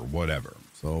or whatever,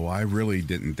 so I really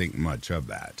didn't think much of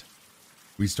that.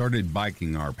 We started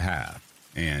biking our path,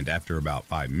 and after about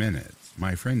 5 minutes,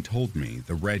 my friend told me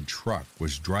the red truck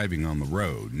was driving on the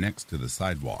road next to the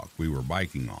sidewalk we were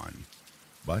biking on,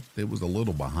 but it was a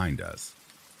little behind us.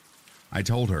 I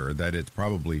told her that it's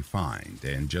probably fine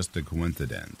and just a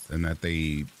coincidence, and that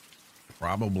they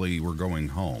probably were going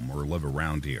home or live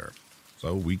around here,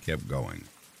 so we kept going.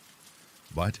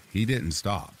 But he didn't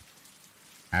stop.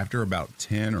 After about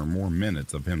 10 or more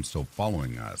minutes of him still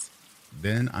following us,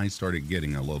 then I started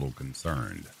getting a little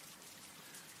concerned.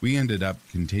 We ended up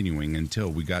continuing until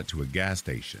we got to a gas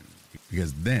station,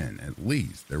 because then at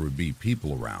least there would be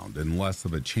people around and less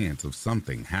of a chance of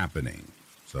something happening.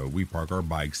 So we parked our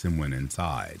bikes and went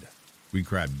inside. We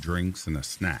grabbed drinks and a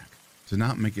snack to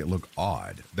not make it look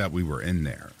odd that we were in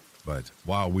there. But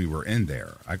while we were in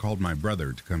there, I called my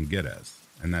brother to come get us,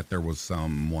 and that there was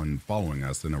someone following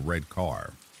us in a red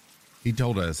car. He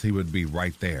told us he would be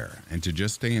right there and to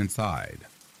just stay inside,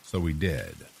 so we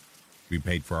did. We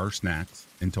paid for our snacks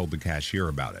and told the cashier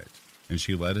about it, and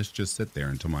she let us just sit there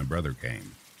until my brother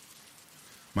came.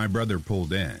 My brother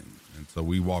pulled in, and so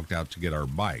we walked out to get our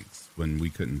bikes when we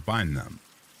couldn't find them.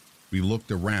 We looked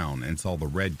around and saw the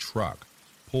red truck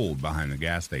pulled behind the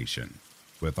gas station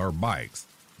with our bikes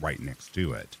right next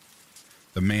to it.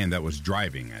 The man that was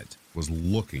driving it was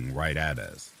looking right at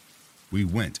us. We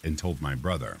went and told my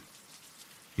brother.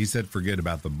 He said forget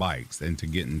about the bikes and to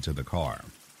get into the car.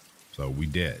 So we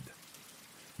did.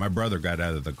 My brother got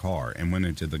out of the car and went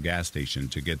into the gas station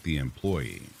to get the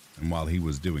employee, and while he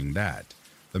was doing that,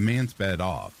 the man sped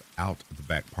off out the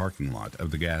back parking lot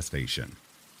of the gas station.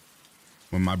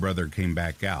 When my brother came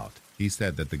back out, he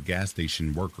said that the gas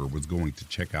station worker was going to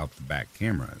check out the back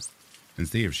cameras and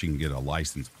see if she can get a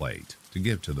license plate to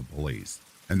give to the police,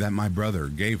 and that my brother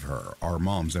gave her our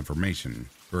mom's information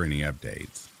for any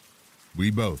updates.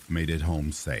 We both made it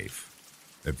home safe.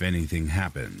 If anything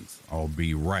happens, I'll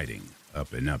be writing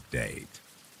up an update.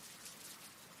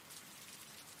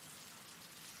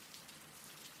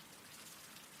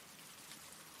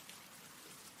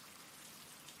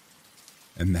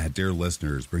 And that, dear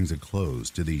listeners, brings a close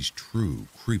to these true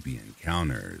creepy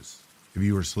encounters. If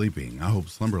you are sleeping, I hope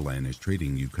Slumberland is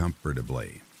treating you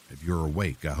comfortably. If you're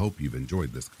awake, I hope you've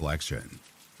enjoyed this collection.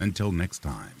 Until next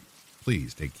time,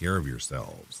 please take care of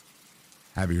yourselves.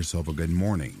 Have yourself a good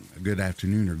morning, a good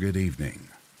afternoon, or good evening.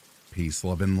 Peace,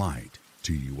 love, and light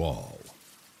to you all.